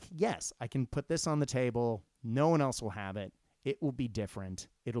was like, yes, I can put this on the table. No one else will have it. It will be different.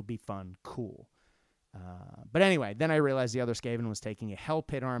 It'll be fun. Cool. But anyway, then I realized the other Skaven was taking a Hell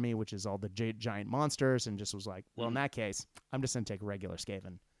Pit army, which is all the giant monsters, and just was like, well, in that case, I'm just going to take a regular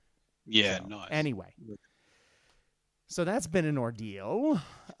Skaven. Yeah, so, nice. Anyway. So that's been an ordeal.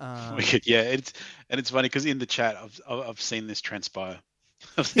 Yeah, it's funny because in the chat, I've seen this transpire.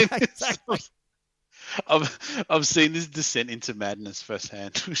 I've seen this descent into madness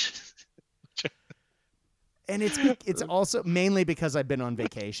firsthand. And it's also mainly because I've been on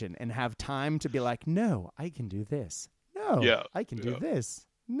vacation and have time to be like, no, I can do this. No, I can do this.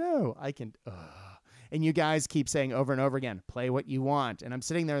 No, I can. And you guys keep saying over and over again, play what you want. And I'm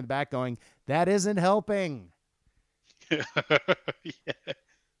sitting there in the back going, that isn't helping. Yeah.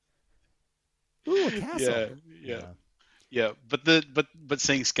 Ooh, a castle. Yeah. But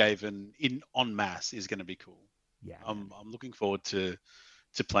seeing Skaven in en masse is going to be cool. Yeah. I'm looking forward to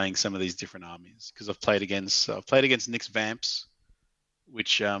playing some of these different armies because I've played against Nick's Vamps,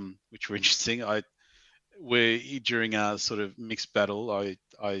 which were interesting. During our sort of mixed battle,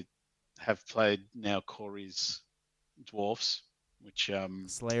 I have played now Corey's Dwarfs, which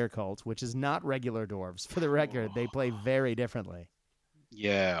Slayer Cult, which is not regular dwarves. For the record, they play very differently.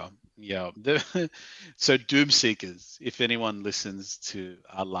 Yeah. So Doomseekers, if anyone listens to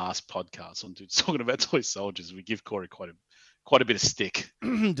our last podcast on talking about toy soldiers, we give Corey quite a bit of stick.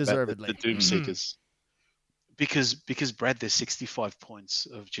 Deservedly. The Doomseekers. because Brad, there's 65 points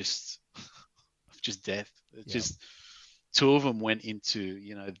of just death. Just 2 of them went into,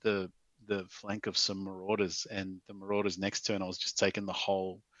 the flank of some Marauders, and the Marauders next turn I was just taking the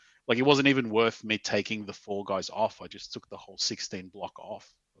whole, like it wasn't even worth me taking the 4 guys off. I just took the whole 16 block off.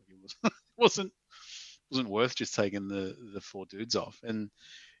 It wasn't worth just taking the 4 dudes off. And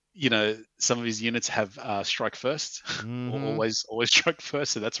some of his units have strike first, always strike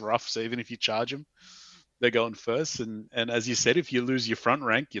first, so that's rough. So even if you charge them, they're going first. And as you said, if you lose your front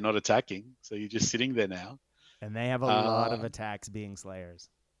rank, you're not attacking, so you're just sitting there now. And they have a lot of attacks being Slayers.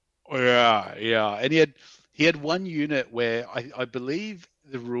 Yeah. And he had one unit where I believe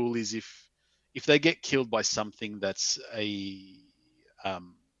the rule is if they get killed by something that's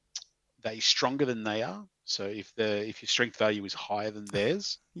they stronger than they are. So if your strength value is higher than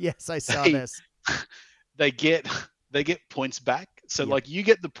theirs, yes, I saw this. They get points back. So like you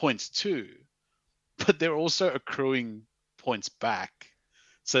get the points too, but they're also accruing points back.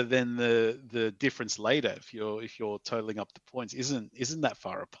 So then the difference later, if you're totaling up the points, isn't that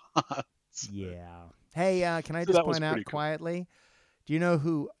far apart. So, yeah. Hey, can I just point out quietly? Do you know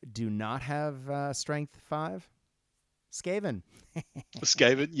who do not have strength 5? Skaven.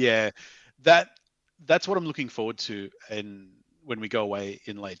 Skaven, yeah. That's what I'm looking forward to, and when we go away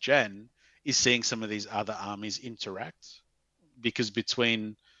in late Jan, is seeing some of these other armies interact, because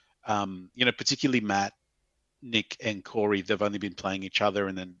between, particularly Matt, Nick, and Corey, they've only been playing each other,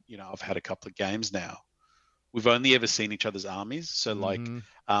 and then I've had a couple of games now. we've only ever seen each other's armies. So like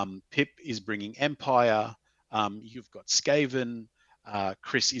Pip is bringing Empire, you've got Skaven,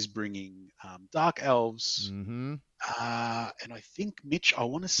 Chris is bringing Dark Elves, and I think Mitch, I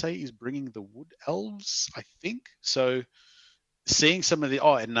want to say, is bringing the Wood Elves, I think. So seeing some of the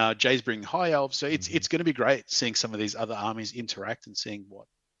and Jay's bringing High Elves, so it's going to be great seeing some of these other armies interact and seeing what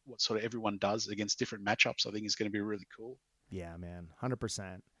sort of everyone does against different matchups. I think is going to be really cool. Yeah, man,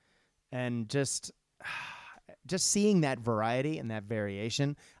 100%. And just seeing that variety and that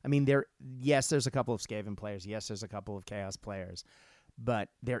variation. I mean, there's a couple of Skaven players. Yes, there's a couple of Chaos players, but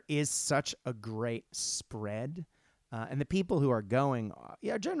there is such a great spread. And the people who are going,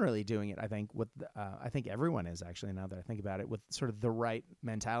 are generally doing it, I think, with I think everyone is actually, now that I think about it, with sort of the right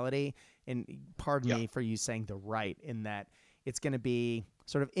mentality. And pardon me for you saying the right, in that it's going to be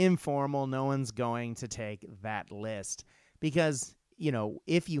sort of informal. No one's going to take that list because,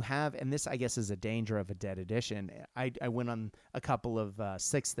 if you have, and this, I guess, is a danger of a dead edition. I went on a couple of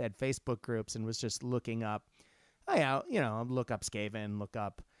 6th Ed Facebook groups and was just looking up, look up Skaven, look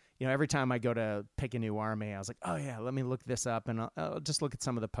up, every time I go to pick a new army, I was like, oh, yeah, let me look this up. And I'll just look at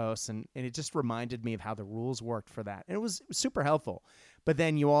some of the posts. And it just reminded me of how the rules worked for that. And it was super helpful. But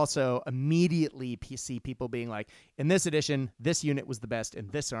then you also immediately see people being like, in this edition, this unit was the best in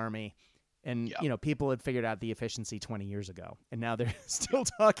this army. And, people had figured out the efficiency 20 years ago. And now they're still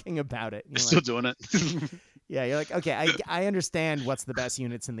talking about it. Still doing it. Yeah, you're like, okay, I understand what's the best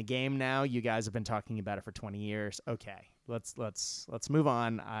units in the game now. You guys have been talking about it for 20 years. Okay, let's move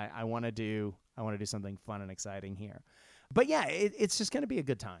on. I want to do something fun and exciting here. But yeah, it's just going to be a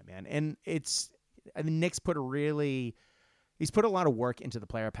good time, man. And Nick's put a lot of work into the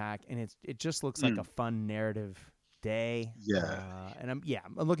player pack, and it just looks like a fun narrative day. Yeah. And I'm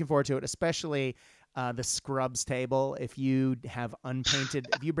looking forward to it, especially the scrubs table. If you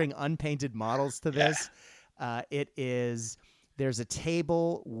bring unpainted models to this, there's a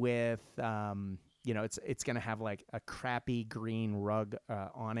table with, it's going to have like a crappy green rug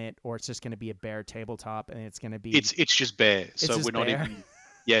on it, or it's just going to be a bare tabletop, and it's going to be... It's just bare. So we're not even...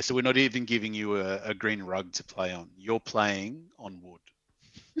 Yeah, so we're not even giving you a green rug to play on. You're playing on wood.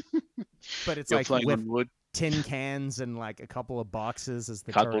 But it's like with on wood. Tin cans and like a couple of boxes as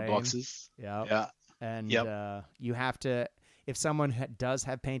the cardboard terrain. Boxes. Yeah. And you have to... If someone does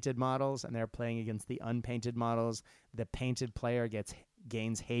have painted models and they're playing against the unpainted models, the painted player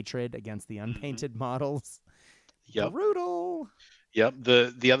gains hatred against the unpainted models. Yep. Brutal. Yep.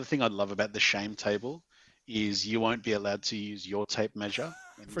 The other thing I love about the shame table is you won't be allowed to use your tape measure.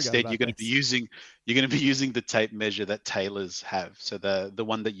 Instead, you're going to be using the tape measure that tailors have. So the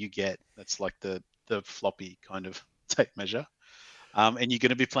one that you get, that's like the floppy kind of tape measure, and you're going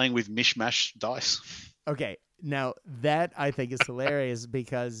to be playing with mishmash dice. Okay. Now, that I think is hilarious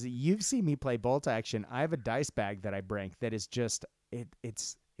because you've seen me play bolt action. I have a dice bag that I bring that is just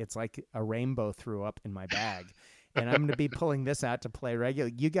it's like a rainbow threw up in my bag. And I'm going to be pulling this out to play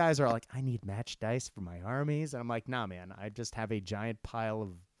regular. You guys are like, I need match dice for my armies. And I'm like, nah, man, I just have a giant pile of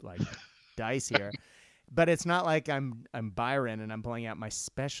like dice here. But it's not like I'm Byron and I'm pulling out my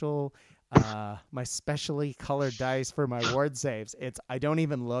specially colored dice for my ward saves. I don't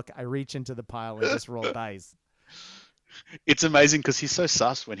even look. I reach into the pile and just roll dice. It's amazing because he's so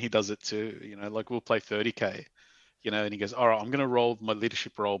sus when he does it too. Like we'll play 30K, and he goes, all right, I'm going to roll my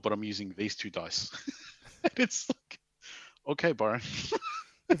leadership roll, but I'm using these 2 dice. And it's like, okay, Byron.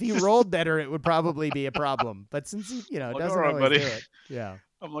 If he rolled better, it would probably be a problem. But since he, doesn't always do it. Yeah.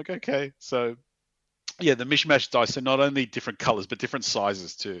 I'm like, okay. So, yeah, the mishmash dice are not only different colors, but different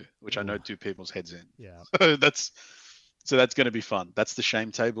sizes too, which I know do people's heads in. Yeah. So that's going to be fun. That's the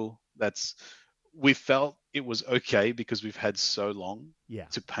shame table. We felt it was okay because we've had so long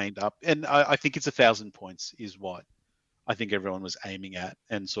to paint up. And I think it's 1,000 points is what I think everyone was aiming at.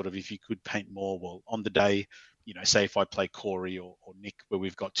 And sort of if you could paint more, well, on the day, say if I play Corey or Nick, where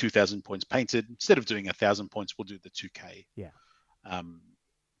we've got 2,000 points painted, instead of doing 1,000 points, we'll do the 2K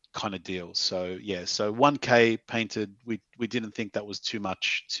kind of deal. So, so 1K painted, we didn't think that was too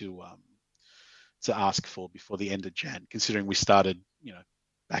much to ask for before the end of Jan, considering we started,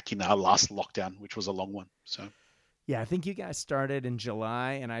 back in our last lockdown, which was a long one. So, yeah, I think you guys started in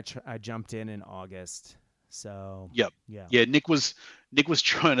July and I jumped in August. So yeah. Nick was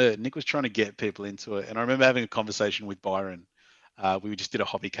trying to get people into it, and I remember having a conversation with Byron. We just did a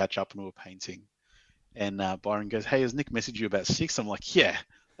hobby catch up and we were painting, and Byron goes, "Hey, has Nick messaged you about 6?" I'm like, "Yeah,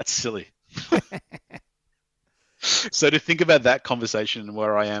 that's silly." So to think about that conversation and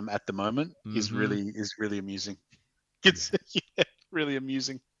where I am at the moment is really amusing. It's really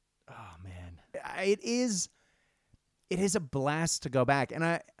amusing. Oh man, it is a blast to go back,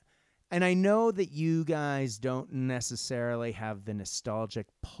 and And I know that you guys don't necessarily have the nostalgic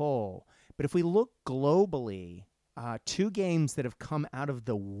pull, but if we look globally, two games that have come out of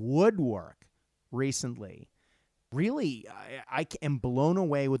the woodwork recently, really, I am blown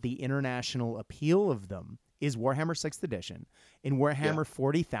away with the international appeal of them, is Warhammer 6th Edition and Warhammer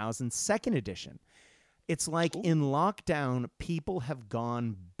 40,000 2nd Edition. It's like in lockdown, people have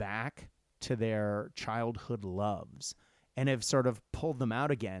gone back to their childhood loves and have sort of pulled them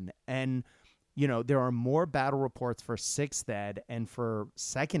out again. And, you know, there are more battle reports for 6th Ed and for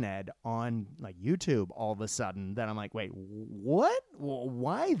 2nd Ed on like YouTube all of a sudden that I'm like, wait, what?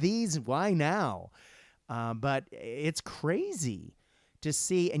 Why these? Why now? But it's crazy to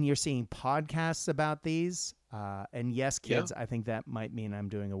see, and you're seeing podcasts about these. And yes, kids, I think that might mean I'm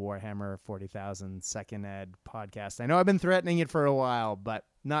doing a Warhammer 40,000 2nd Ed podcast. I know I've been threatening it for a while, but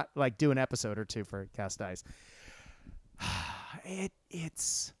not like do an episode or two for Cast Dice.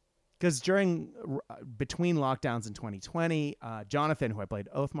 It's because between lockdowns in 2020, Jonathan, who I played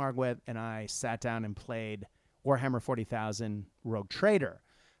Oathmark with, and I sat down and played Warhammer 40,000 Rogue Trader.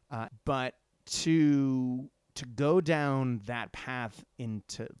 But to go down that path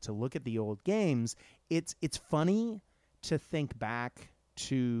to look at the old games, it's funny to think back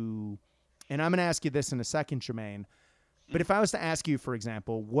to, and I'm going to ask you this in a second, Jermaine, but if I was to ask you, for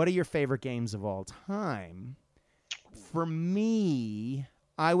example, what are your favorite games of all time? For me,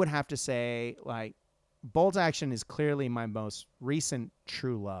 I would have to say, like, Bolt Action is clearly my most recent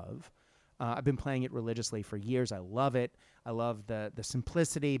true love. I've been playing it religiously for years. I love it. I love the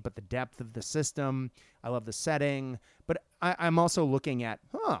simplicity, but the depth of the system. I love the setting. But I'm also looking at,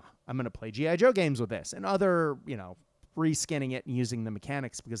 I'm going to play G.I. Joe games with this and other, reskinning it and using the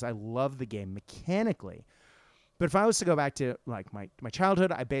mechanics because I love the game mechanically. But if I was to go back to like my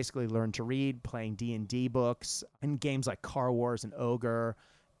childhood, I basically learned to read playing D&D books and games like Car Wars and Ogre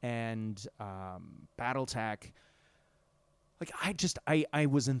and BattleTech. Like I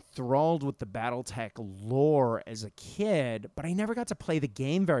was enthralled with the BattleTech lore as a kid, but I never got to play the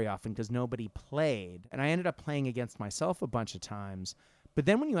game very often because nobody played. And I ended up playing against myself a bunch of times. But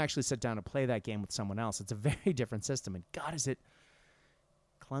then when you actually sit down to play that game with someone else, it's a very different system. And God, is it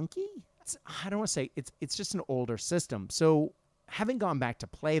clunky? I don't want to say it's just an older system. So having gone back to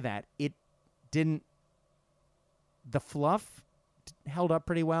play that, the fluff held up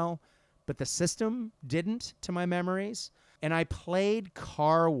pretty well, but the system didn't, to my memories. And I played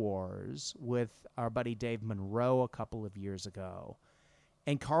Car Wars with our buddy Dave Monroe a couple of years ago.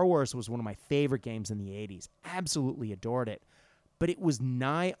 And Car Wars was one of my favorite games in the 80s. Absolutely adored it. But it was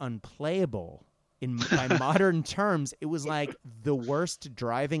nigh unplayable. By modern terms, it was like the worst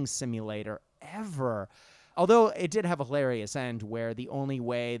driving simulator ever. Although it did have a hilarious end where the only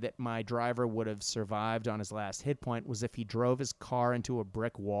way that my driver would have survived on his last hit point was if he drove his car into a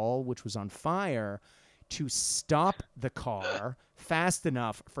brick wall, which was on fire, to stop the car fast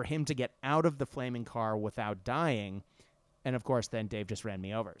enough for him to get out of the flaming car without dying. And, of course, then Dave just ran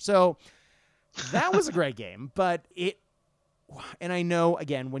me over. So that was a great game, but and I know,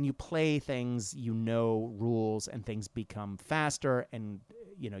 again, when you play things, rules and things become faster and,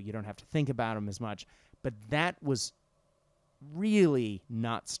 you don't have to think about them as much. But that was really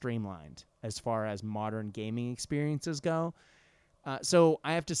not streamlined as far as modern gaming experiences go. So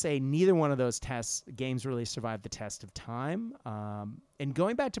I have to say neither one of those games really survived the test of time. And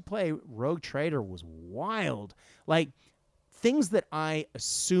going back to play Rogue Trader was wild. Like, things that I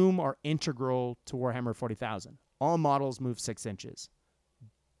assume are integral to Warhammer 40,000. All models move 6 inches.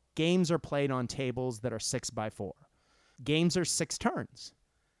 Games are played on tables that are 6x4. Games are 6 turns.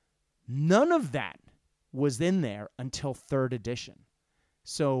 None of that was in there until 3rd edition.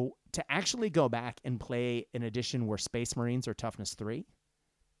 So to actually go back and play an edition where Space Marines are toughness 3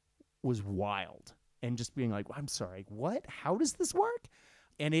 was wild. And just being like, I'm sorry, what? How does this work?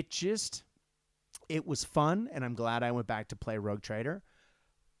 And it was fun, and I'm glad I went back to play Rogue Trader.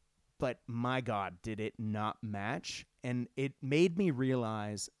 But my God, did it not match? And it made me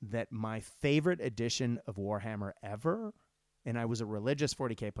realize that my favorite edition of Warhammer ever, and I was a religious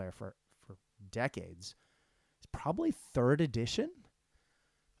 40K player for decades, is probably 3rd edition.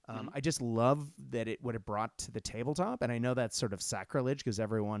 I just love what it brought to the tabletop. And I know that's sort of sacrilege because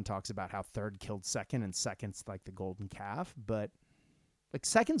everyone talks about how 3rd killed 2nd and 2nd's like the golden calf. But like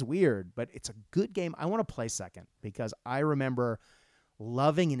 2nd's weird, but it's a good game. I want to play 2nd because I remember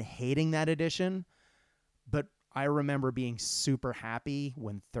loving and hating that edition, but I remember being super happy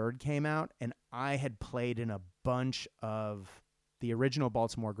when 3rd came out, and I had played in a bunch of the original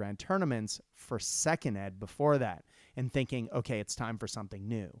Baltimore Grand tournaments for 2nd Ed before that, and thinking, okay, it's time for something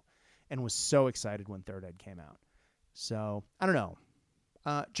new, and was so excited when 3rd Ed came out. So, I don't know.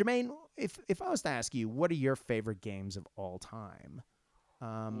 Jermaine, if I was to ask you, what are your favorite games of all time?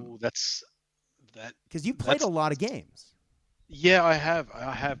 Ooh, Because you played a that's lot of games. yeah, I have.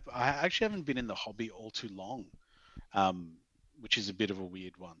 I actually haven't been in the hobby all too long, um, which is a bit of a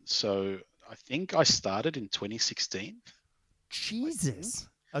weird one. So I think I started in 2016. I think. Jesus.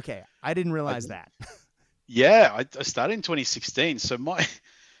 Okay, I didn't I realize think. that. Yeah, I started in 2016. So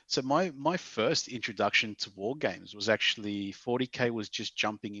my first introduction to war games was actually 40K was just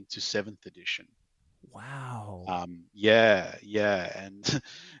jumping into seventh edition. Wow. Yeah, yeah, and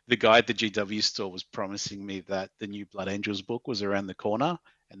the guy at the GW store was promising me that the new Blood Angels book was around the corner,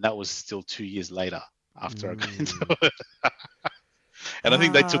 and that was still 2 years later after I got Mm. into it. And I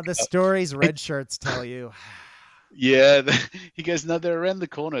think they took The stories it. red shirts tell you. Yeah, he goes, no, they're around the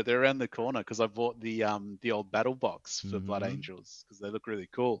corner. They're around the corner because I bought the old battle box for Blood Mm-hmm. Angels because they look really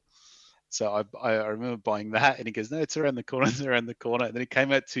cool. So I remember buying that, and he goes, no, it's around the corner. It's around the corner. And then it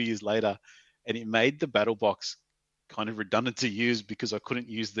came out 2 years later, and it made the battle box kind of redundant to use because I couldn't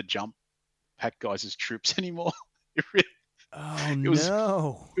use the jump pack guys as troops anymore. It, really, Oh it was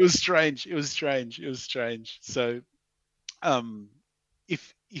no. it was strange. It was strange. It was strange. So um,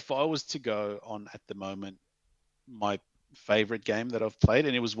 if I was to go on at the moment, my favorite game that I've played,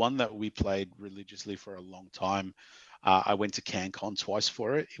 and it was one that we played religiously for a long time. I went to CanCon twice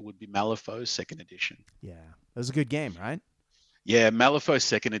for it. It would be Malifaux Second Edition. Yeah, that was a good game, right? Yeah, Malifaux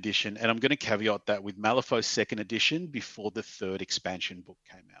Second Edition, and I'm going to caveat that with Malifaux Second Edition before the third expansion book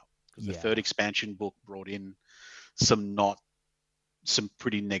came out, because the third Yeah. expansion book brought in some not some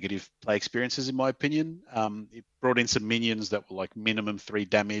pretty negative play experiences, in my opinion. It brought in some minions that were like minimum 3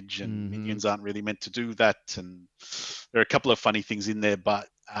 damage, and Mm-hmm. minions aren't really meant to do that. And there are a couple of funny things in there, but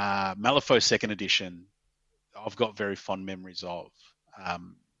Malifaux Second Edition, I've got very fond memories of.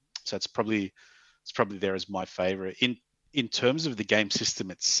 Um, so it's probably there as my favorite. In terms of the game system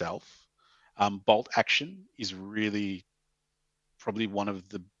itself, Bolt Action is really probably one of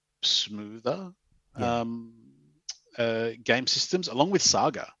the smoother Yeah. um, game systems, along with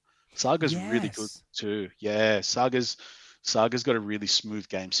Saga. Saga's really good Yes. too. Yeah, Saga's got a really smooth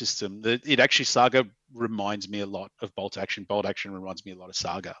game system. It actually Saga reminds me a lot of Bolt Action. Bolt Action reminds me a lot of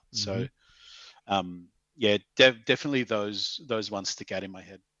Saga. Mm-hmm. So yeah, definitely those ones stick out in my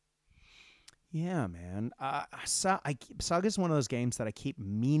head. Yeah, man. Saga's one of those games that I keep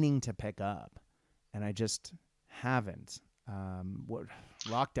meaning to pick up, and I just haven't. What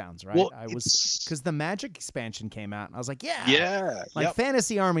lockdowns, right? Well, I was it's because the Magic expansion came out, and I was like, yeah, yeah, like yep,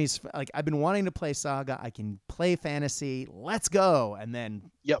 Fantasy Armies. Like I've been wanting to play Saga. I can play Fantasy. Let's go. And then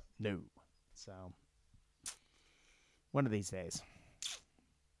yep. no. So one of these days.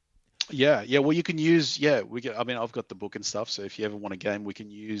 Yeah, yeah. Well, you can use I mean, I've got the book and stuff. So if you ever want a game, we can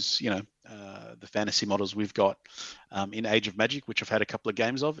use the fantasy models we've got in Age of Magic, which I've had a couple of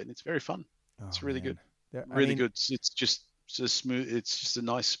games of, and it's very fun. Oh It's really man. good, I really mean, good. It's just so smooth. It's just a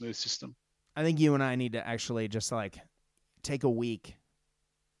nice smooth system. I think you and I need to actually just like take a week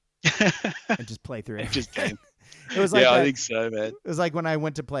and just play through And just everything. game. It was like Yeah, I that. think so, man. It was like when I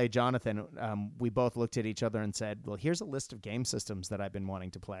went to play Jonathan. We both looked at each other and said, "Well, here's a list of game systems that I've been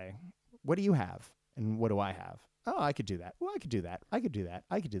wanting to play. What do you have, and what do I have? Oh, I could do that. Well, I could do that. I could do that.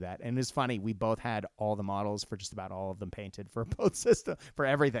 I could do that." And it's funny. We both had all the models for just about all of them painted for both system for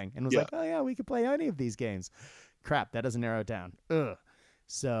everything, and it was Yeah, like, "Oh yeah, we could play any of these games." Crap, that doesn't narrow it down. Ugh.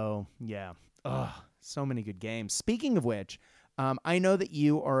 So yeah. Ugh. So many good games. Speaking of which. I know that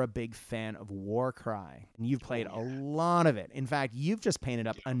you are a big fan of Warcry, and you've oh played a yeah, lot of it. In fact, you've just painted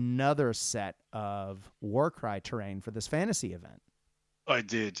up yeah. another set of Warcry terrain for this fantasy event. I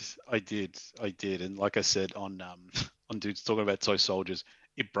did, I did, and like I said on on dudes talking about toy soldiers,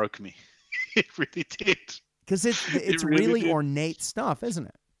 it broke me. It really did. Because It it's really really did. ornate stuff, isn't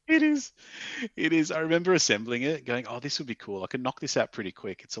it? It is. It is. I remember assembling it, going, "Oh, this would be cool. I can knock this out pretty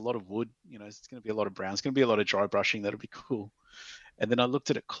quick. It's a lot of wood. It's going to be a lot of brown. It's going to be a lot of dry brushing. That'll be cool." And then I looked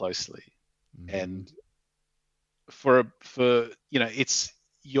at it closely, Mm-hmm. and it's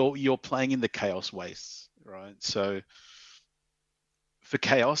you're playing in the chaos wastes, right? So for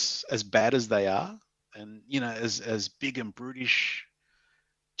chaos, as bad as they are, and as big and brutish,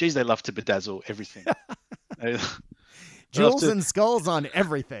 geez, they love to bedazzle everything. They love Jewels to. and skulls on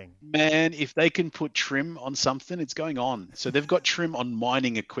everything. Man, if they can put trim on something, it's going on. So they've got trim on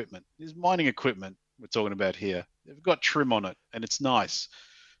mining equipment. There's mining equipment we're talking about here. They've got trim on it, and it's nice.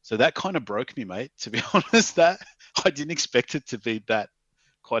 So that kind of broke me, mate. To be honest, that I didn't expect it to be that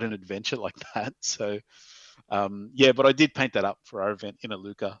quite an adventure like that. So yeah, but I did paint that up for our event in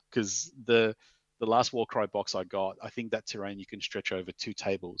Aluka because the last Warcry box I got, I think that terrain you can stretch over 2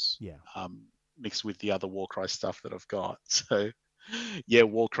 tables, Yeah. mixed with the other Warcry stuff that I've got. So Yeah,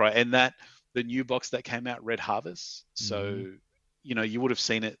 Warcry, and that the new box that came out, Red Harvest. Mm-hmm. So, you would have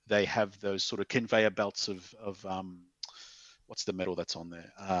seen it. They have those sort of conveyor belts of what's the metal that's on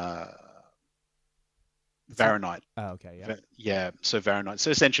there? It's not. Varanite. Oh, okay. Yeah. Yeah, so Varanite. So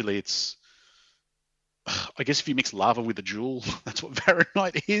essentially, it's I guess if you mix lava with a jewel, that's what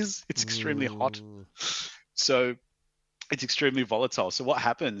Varanite is. It's extremely hot, Ooh. so it's extremely volatile. So what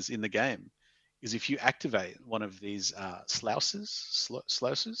happens in the game is if you activate one of these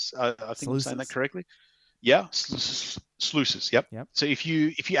sluices, I think I'm saying that Sluices. correctly. Yeah, sluices. Yep. Yep. So if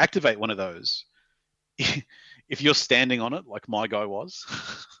you activate one of those, if you're standing on it like my guy was,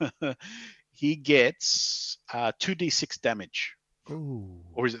 he gets 2d6 damage, Ooh.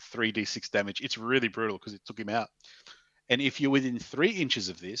 or is it 3d6 damage? It's really brutal because it took him out. And if you're within 3 inches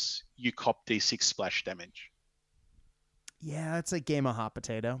of this, you cop d6 splash damage. Yeah, it's a game of hot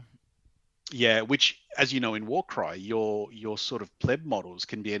potato. Yeah, which, as you know, in Warcry, your sort of pleb models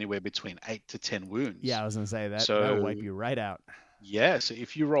can be anywhere between 8 to 10 wounds. Yeah, I was gonna say that'll So wipe you right out. yeah, so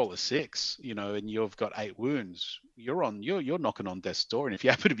if you roll a 6, and you've got 8 wounds, you're knocking on death's door. And if you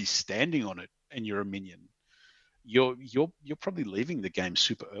happen to be standing on it and you're a minion, you're probably leaving the game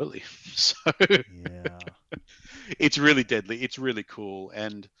super early. So Yeah. it's really deadly. It's really cool,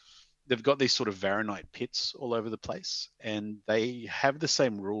 and they've got these sort of Varanite pits all over the place, and they have the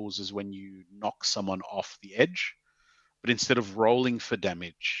same rules as when you knock someone off the edge, but instead of rolling for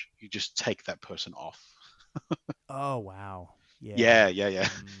damage, you just take that person off. Oh wow. Yeah, Yeah. yeah, yeah.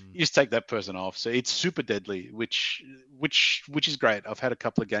 Mm. You just take that person off. So it's super deadly, which is great. I've had a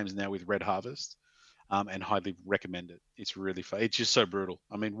couple of games now with Red Harvest, and highly recommend it. It's really fun. It's just so brutal.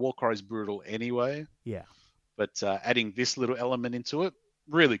 I mean, Warcry is brutal anyway, Yeah. but adding this little element into it,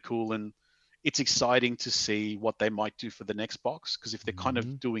 really cool. And it's exciting to see what they might do for the next box, because if they're kind Mm-hmm.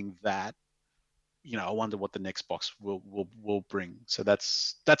 of doing that, I wonder what the next box will bring. So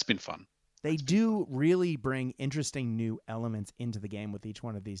that's been fun. They That's been fun. do really bring interesting new elements into the game with each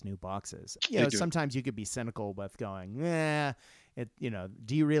one of these new boxes. They do. Sometimes you could be cynical with going,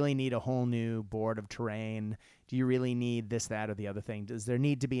 do you really need a whole new board of terrain? Do you really need this, that, or the other thing? Does there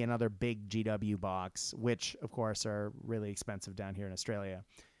need to be another big GW box, which, of course, are really expensive down here in Australia?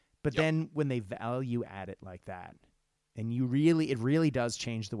 But Yep. then when they value add it like that, and it really does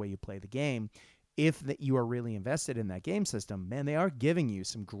change the way you play the game. If you are really invested in that game system, man, they are giving you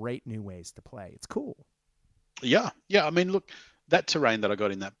some great new ways to play. It's cool. Yeah, yeah. I mean, look, that terrain that I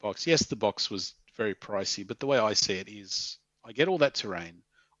got in that box. Yes, the box was very pricey, but the way I see it is, I get all that terrain.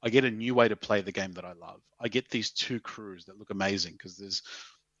 I get a new way to play the game that I love. I get these 2 crews that look amazing, because there's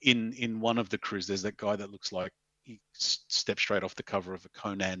in one of the crews there's that guy that looks like he stepped straight off the cover of a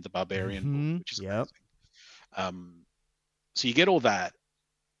Conan the Barbarian book, Mm-hmm. which is Yep. amazing. So you get all that,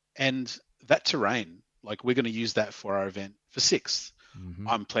 and that terrain, like, we're going to use that for our event for 6th. Mm-hmm.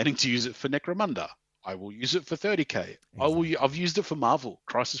 I'm planning to use it for Necromunda. I will use it for 30k. Exactly. I've used it for Marvel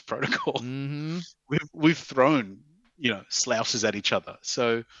Crisis Protocol. Mm-hmm. We've thrown slouses at each other.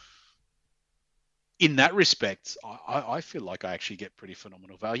 So in that respect, I feel like I actually get pretty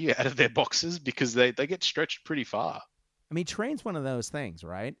phenomenal value out of their boxes, because they get stretched pretty far. I mean, terrain's one of those things,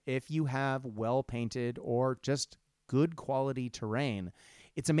 right? If you have well painted or just good quality terrain,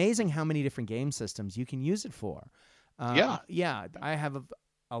 it's amazing how many different game systems you can use it for. Yeah. I have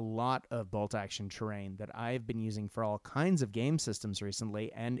a lot of bolt action terrain that I've been using for all kinds of game systems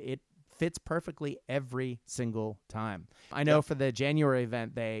recently, and it fits perfectly every single time. I know for the January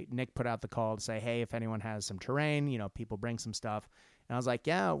event, Nick put out the call to say, hey, if anyone has some terrain, people bring some stuff. And I was like,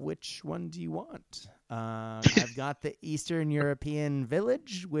 yeah, which one do you want? I've got the Eastern European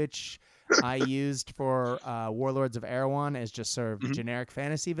Village, which I used for Warlords of Erewhon as just sort of Mhm. generic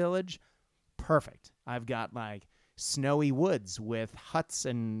fantasy village. Perfect. I've got like snowy woods with huts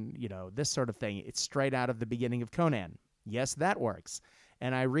and, this sort of thing. It's straight out of the beginning of Conan. Yes, that works.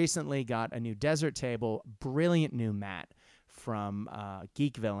 And I recently got a new desert table, brilliant new mat from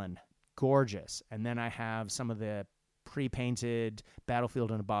Geek Villain. Gorgeous. And then I have some of the pre-painted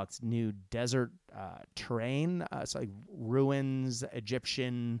Battlefield in a Box new desert terrain. It's like ruins,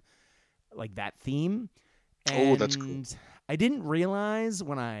 Egyptian, like that theme. And That's cool. I didn't realize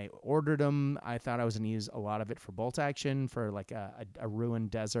when I ordered them, I thought I was going to use a lot of it for bolt action, for like a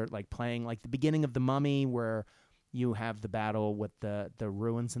ruined desert, like playing like the beginning of The Mummy where you have the battle with the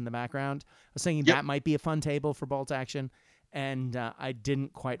ruins in the background. I was thinking that might be a fun table for bolt action. And I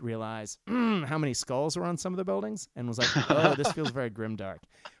didn't quite realize how many skulls were on some of the buildings, and was like, oh, this feels very grimdark.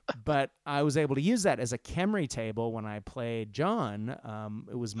 But I was able to use that as a Khemri table when I played John.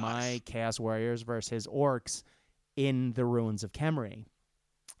 It was my Chaos Warriors versus his orcs in the ruins of Khemri.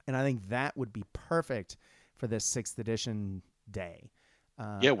 And I think that would be perfect for this 6th edition day.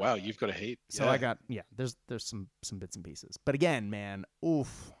 Yeah, wow, you've got a heap. So yeah. I got there's some bits and pieces. But again, man,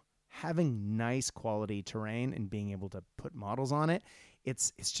 having nice quality terrain and being able to put models on it,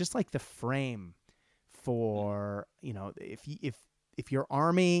 it's just like the frame for, if your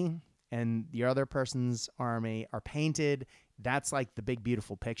army and the other person's army are painted, that's like the big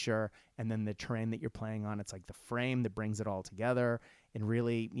beautiful picture, and then the terrain that you're playing on, it's like the frame that brings it all together and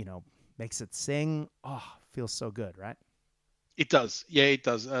really, makes it sing. Oh, feels so good, right? It does. Yeah, it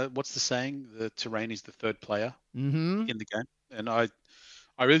does. What's the saying? The terrain is the third player Mm-hmm. in the game, and I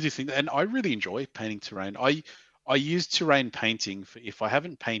really do think that, and I really enjoy painting terrain. I use terrain painting for if I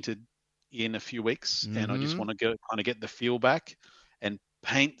haven't painted in a few weeks, and I just want to go kind of get the feel back and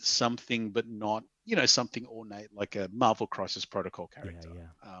paint something, but not something ornate like a Marvel Crisis Protocol character.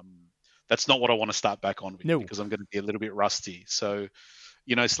 Yeah. That's not what I want to start back on with No. because I'm going to be a little bit rusty. So,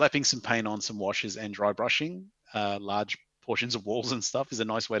 slapping some paint on some washes and dry brushing large portions of walls and stuff is a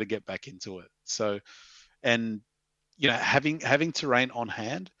nice way to get back into it. So, and having terrain on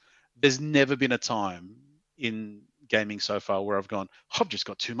hand, there's never been a time in gaming so far where I've gone, I've just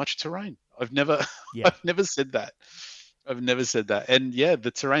got too much terrain. I've never said that. I've never said that. And yeah,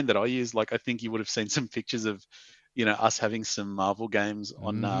 the terrain that I use, like I think you would have seen some pictures of, us having some Marvel games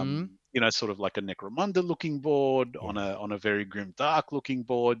on, sort of like a Necromunda looking board, on a very grim dark looking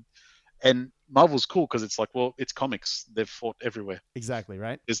board. And Marvel's cool because it's like, well, it's comics. They've fought everywhere. Exactly,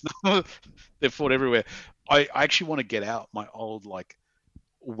 right? They've fought everywhere. I actually want to get out my old like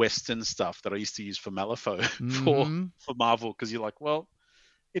Western stuff that I used to use for Malifaux for Marvel because you're like, well,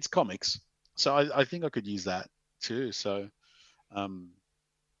 it's comics, so I think I could use that too. So,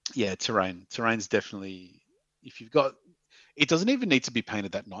 terrain's definitely, if you've got, it doesn't even need to be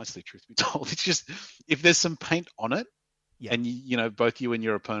painted that nicely. Truth be told, it's just if there's some paint on it. Yeah. And both you and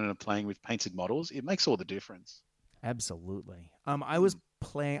your opponent are playing with painted models, it makes all the difference. Absolutely. I was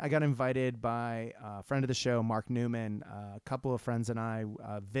playing. I got invited by a friend of the show, Mark Newman, a couple of friends, and I,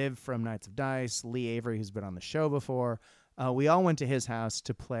 Viv from Knights of Dice, Lee Avery, who's been on the show before. We all went to his house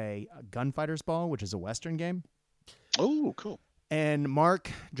to play Gunfighter's Ball, which is a Western game. Oh, cool. And Mark,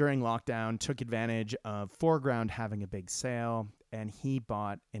 during lockdown, took advantage of Foreground having a big sale, and he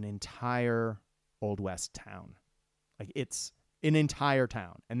bought an entire Old West town. Like, it's an entire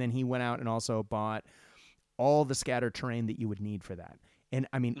town. And then he went out and also bought all the scattered terrain that you would need for that. And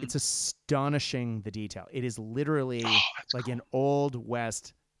I mean, it's astonishing, the detail. It is literally like cool. An Old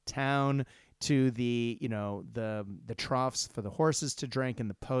West town, to the, the troughs for the horses to drink and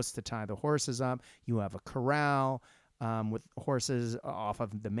the posts to tie the horses up. You have a corral with horses off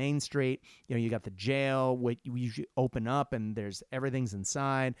of the main street. You got the jail, what you usually open up and everything's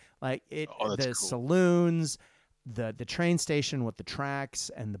inside. Like the cool. Saloons, the train station with the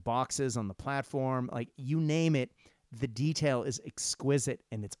tracks and the boxes on the platform, like you name it, the detail is exquisite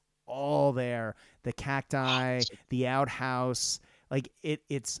and it's all there. The cacti, the outhouse, like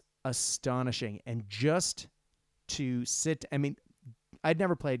it's astonishing. And just to sit, I mean, I'd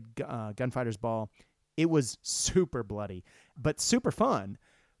never played Gunfighter's Ball. It was super bloody, but super fun.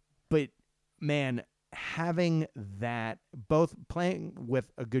 But man, having that, both playing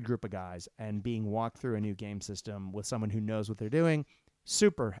with a good group of guys and being walked through a new game system with someone who knows what they're doing,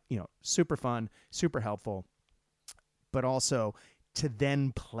 super fun, super helpful. But also to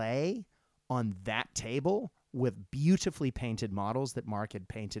then play on that table with beautifully painted models that Mark had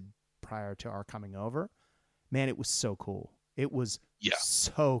painted prior to our coming over, man, it was so cool. It was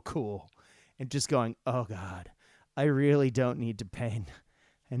so cool. And just going, oh God, I really don't need to paint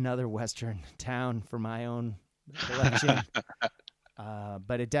another Western town for my own collection.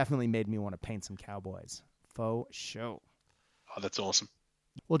 But it definitely made me want to paint some cowboys. Faux show. Oh, that's awesome.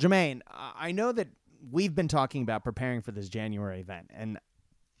 Well, Jermaine, I know that we've been talking about preparing for this January event, and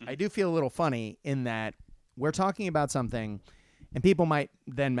I do feel a little funny in that we're talking about something, and people might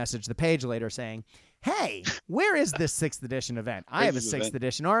then message the page later saying, hey, where is this 6th edition event? I have a 6th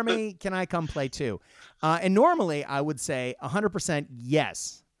edition army. Can I come play too? And normally I would say 100%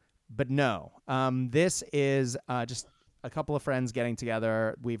 yes, but no. This is just a couple of friends getting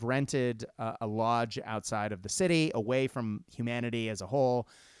together. We've rented a lodge outside of the city, away from humanity as a whole,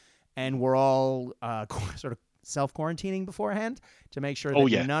 and we're all sort of self-quarantining beforehand to make sure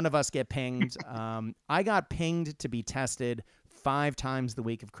that none of us get pinged. I got pinged to be tested 5 times the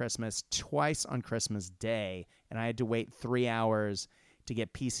week of Christmas, twice on Christmas Day, and I had to wait 3 hours to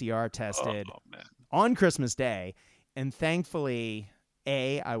get PCR tested on Christmas Day. And thankfully,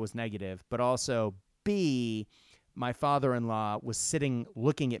 A, I was negative, but also B, my father-in-law was sitting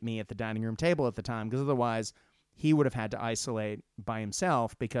looking at me at the dining room table at the time, because otherwise he would have had to isolate by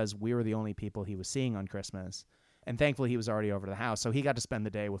himself because we were the only people he was seeing on Christmas. And thankfully, he was already over to the house. So he got to spend the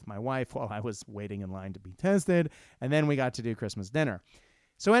day with my wife while I was waiting in line to be tested. And then we got to do Christmas dinner.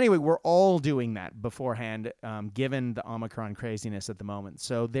 So anyway, we're all doing that beforehand, given the Omicron craziness at the moment.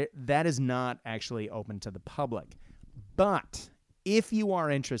 So that is not actually open to the public. But if you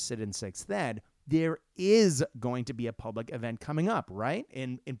are interested in Sixth Ed, there is going to be a public event coming up, right?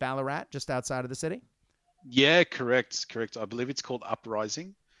 In Ballarat, just outside of the city? Yeah, correct. I believe it's called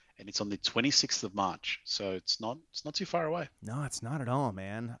Uprising, and it's on the 26th of March. So it's not too far away. No, it's not at all,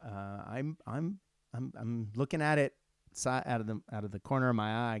 man. I'm looking at it out of the corner of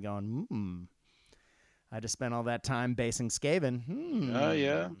my eye, going, I just spent all that time basing Skaven. Oh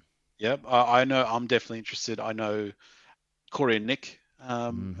yeah, yep. I know. I'm definitely interested. I know Corey and Nick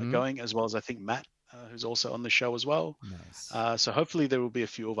are going, as well as I think Matt, who's also on the show as well. Nice. So hopefully there will be a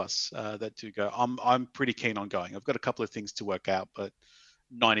few of us that do go. I'm pretty keen on going. I've got a couple of things to work out, but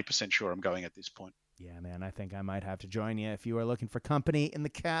 90% sure I'm going at this point. Yeah, man. I think I might have to join you if you are looking for company in the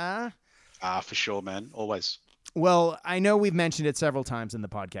car. For sure, man. Always. Well, I know we've mentioned it several times in the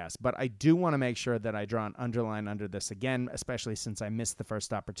podcast, but I do want to make sure that I draw an underline under this again, especially since I missed the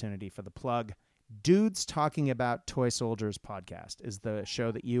first opportunity for the plug. Dudes Talking About Toy Soldiers podcast is the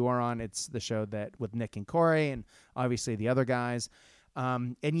show that you are on. It's the show that with Nick and Corey and obviously the other guys.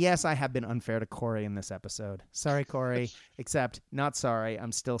 And yes, I have been unfair to Corey in this episode. Sorry, Corey, except not sorry.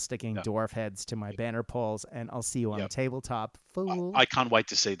 I'm still sticking dwarf heads to my banner poles, and I'll see you on the tabletop, fool. I can't wait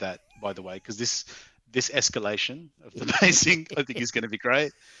to see that, by the way, because this escalation of the basing, I think, is going to be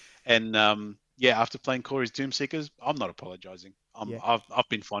great. And after playing Corey's Doomseekers, I'm not apologizing. I've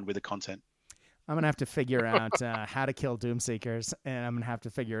been fine with the content. I'm going to have to figure out how to kill Doomseekers, and I'm going to have to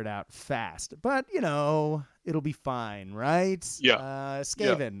figure it out fast. But, it'll be fine, right? Yeah.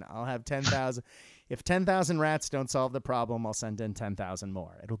 Skaven, I'll have 10,000. If 10,000 rats don't solve the problem, I'll send in 10,000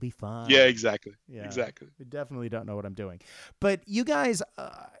 more. It'll be fine. Yeah, exactly. Yeah, exactly. I definitely don't know what I'm doing. But you guys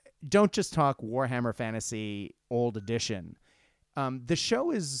don't just talk Warhammer Fantasy Old Edition. The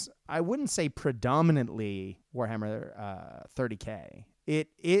show is, I wouldn't say predominantly Warhammer 30K.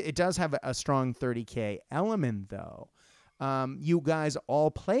 It does have a strong 30K element, though. You guys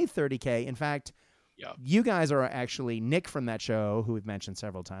all play 30K. In fact, you guys are actually Nick from that show, who we've mentioned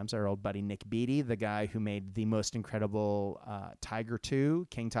several times, our old buddy Nick Beatty, the guy who made the most incredible Tiger 2,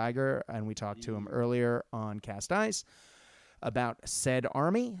 King Tiger, and we talked to him earlier on Cast Ice about said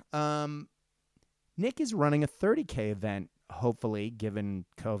army. Nick is running a 30K event, hopefully, given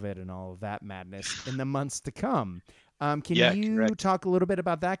COVID and all of that madness, in the months to come. Can you talk a little bit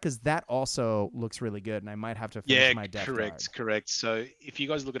about that? Because that also looks really good, and I might have to finish my Death Guard. Correct. So if you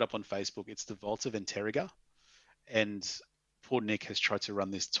guys look it up on Facebook, it's the Vault of Enteriga. And poor Nick has tried to run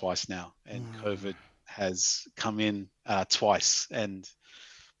this twice now, and COVID has come in twice and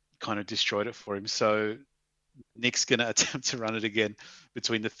kind of destroyed it for him. So Nick's going to attempt to run it again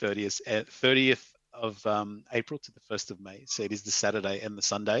between the 30th of April to the 1st of May. So it is the Saturday and the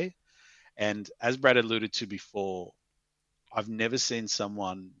Sunday. And as Brad alluded to before, I've never seen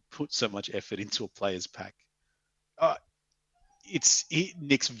someone put so much effort into a player's pack.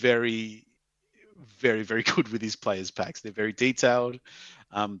 Nick's very, very, very good with his players' packs. They're very detailed.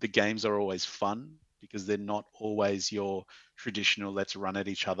 The games are always fun because they're not always your traditional let's run at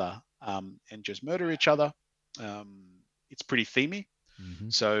each other and just murder each other. It's pretty themey.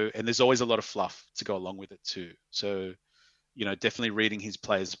 So, and there's always a lot of fluff to go along with it too. So, definitely reading his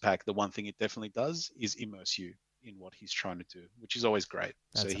players' pack, the one thing it definitely does is immerse you in what he's trying to do, which is always great.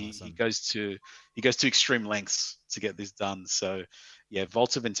 That's so he awesome. he goes to extreme lengths to get this done. So yeah,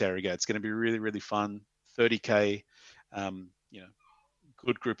 Vault of Enteriga, it's going to be really, really fun. 30K,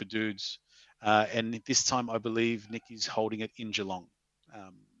 good group of dudes. And this time I believe Nick is holding it in Geelong.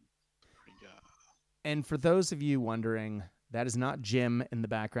 And for those of you wondering, that is not Jim in the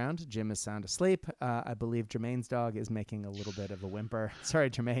background. Jim is sound asleep. I believe Jermaine's dog is making a little bit of a whimper.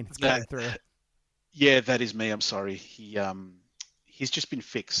 Sorry, Jermaine, it's coming through. Yeah, that is me. I'm sorry. He's just been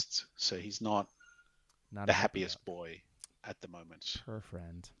fixed, so he's not the happiest boy at the moment. Her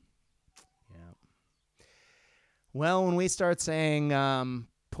friend. Yeah. Well, when we start saying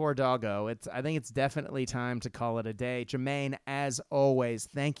poor doggo, I think it's definitely time to call it a day. Jermaine, as always,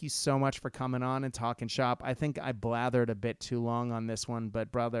 thank you so much for coming on and talking shop. I think I blathered a bit too long on this one,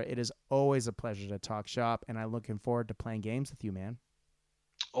 but brother, it is always a pleasure to talk shop, and I'm looking forward to playing games with you, man.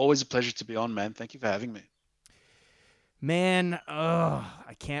 Always a pleasure to be on, man. Thank you for having me. Man,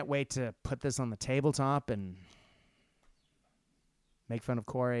 I can't wait to put this on the tabletop and make fun of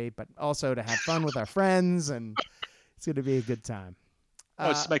Corey, but also to have fun with our friends, and it's going to be a good time.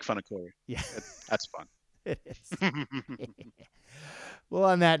 Just make fun of Corey. Yeah. That's fun. It is. Well,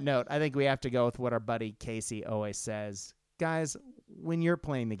 on that note, I think we have to go with what our buddy Casey always says. Guys, when you're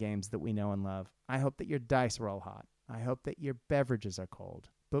playing the games that we know and love, I hope that your dice roll hot. I hope that your beverages are cold.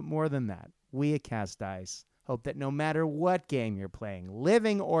 But more than that, we at Cast Dice hope that no matter what game you're playing,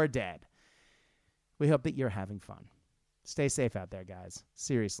 living or dead, we hope that you're having fun. Stay safe out there, guys.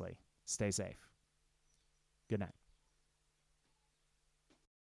 Seriously, stay safe. Good night.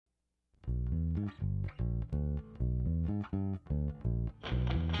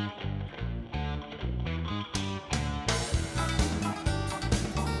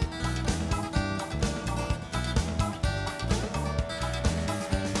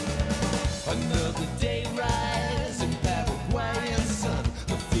 Another day rise in Paraguayan sun.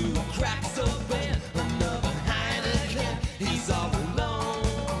 A few cracks open, another Heineken. He's all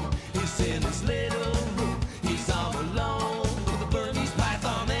alone. He's in his little room. He's all alone with a Burmese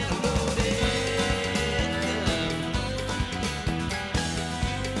python and a loaded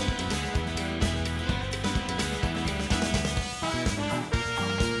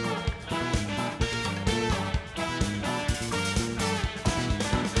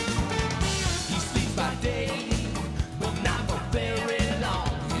He sleeps by day, but not for very long.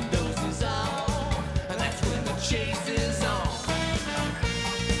 He dozes off, and that's when the chase is on.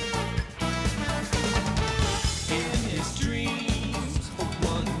 In his dreams,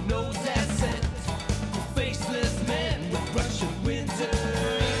 one knows that scent. Faceless men with Russian winter.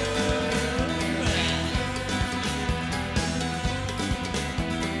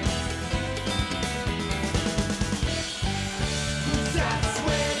 That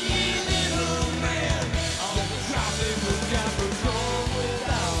sweaty little man on the tropical Capricorn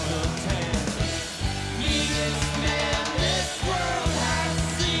without a tan. Neatest man this world has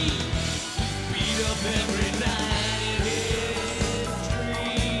seen. Beat up every night in his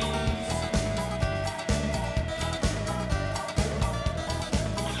dreams.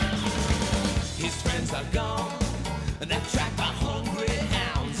 His friends are gone, and that track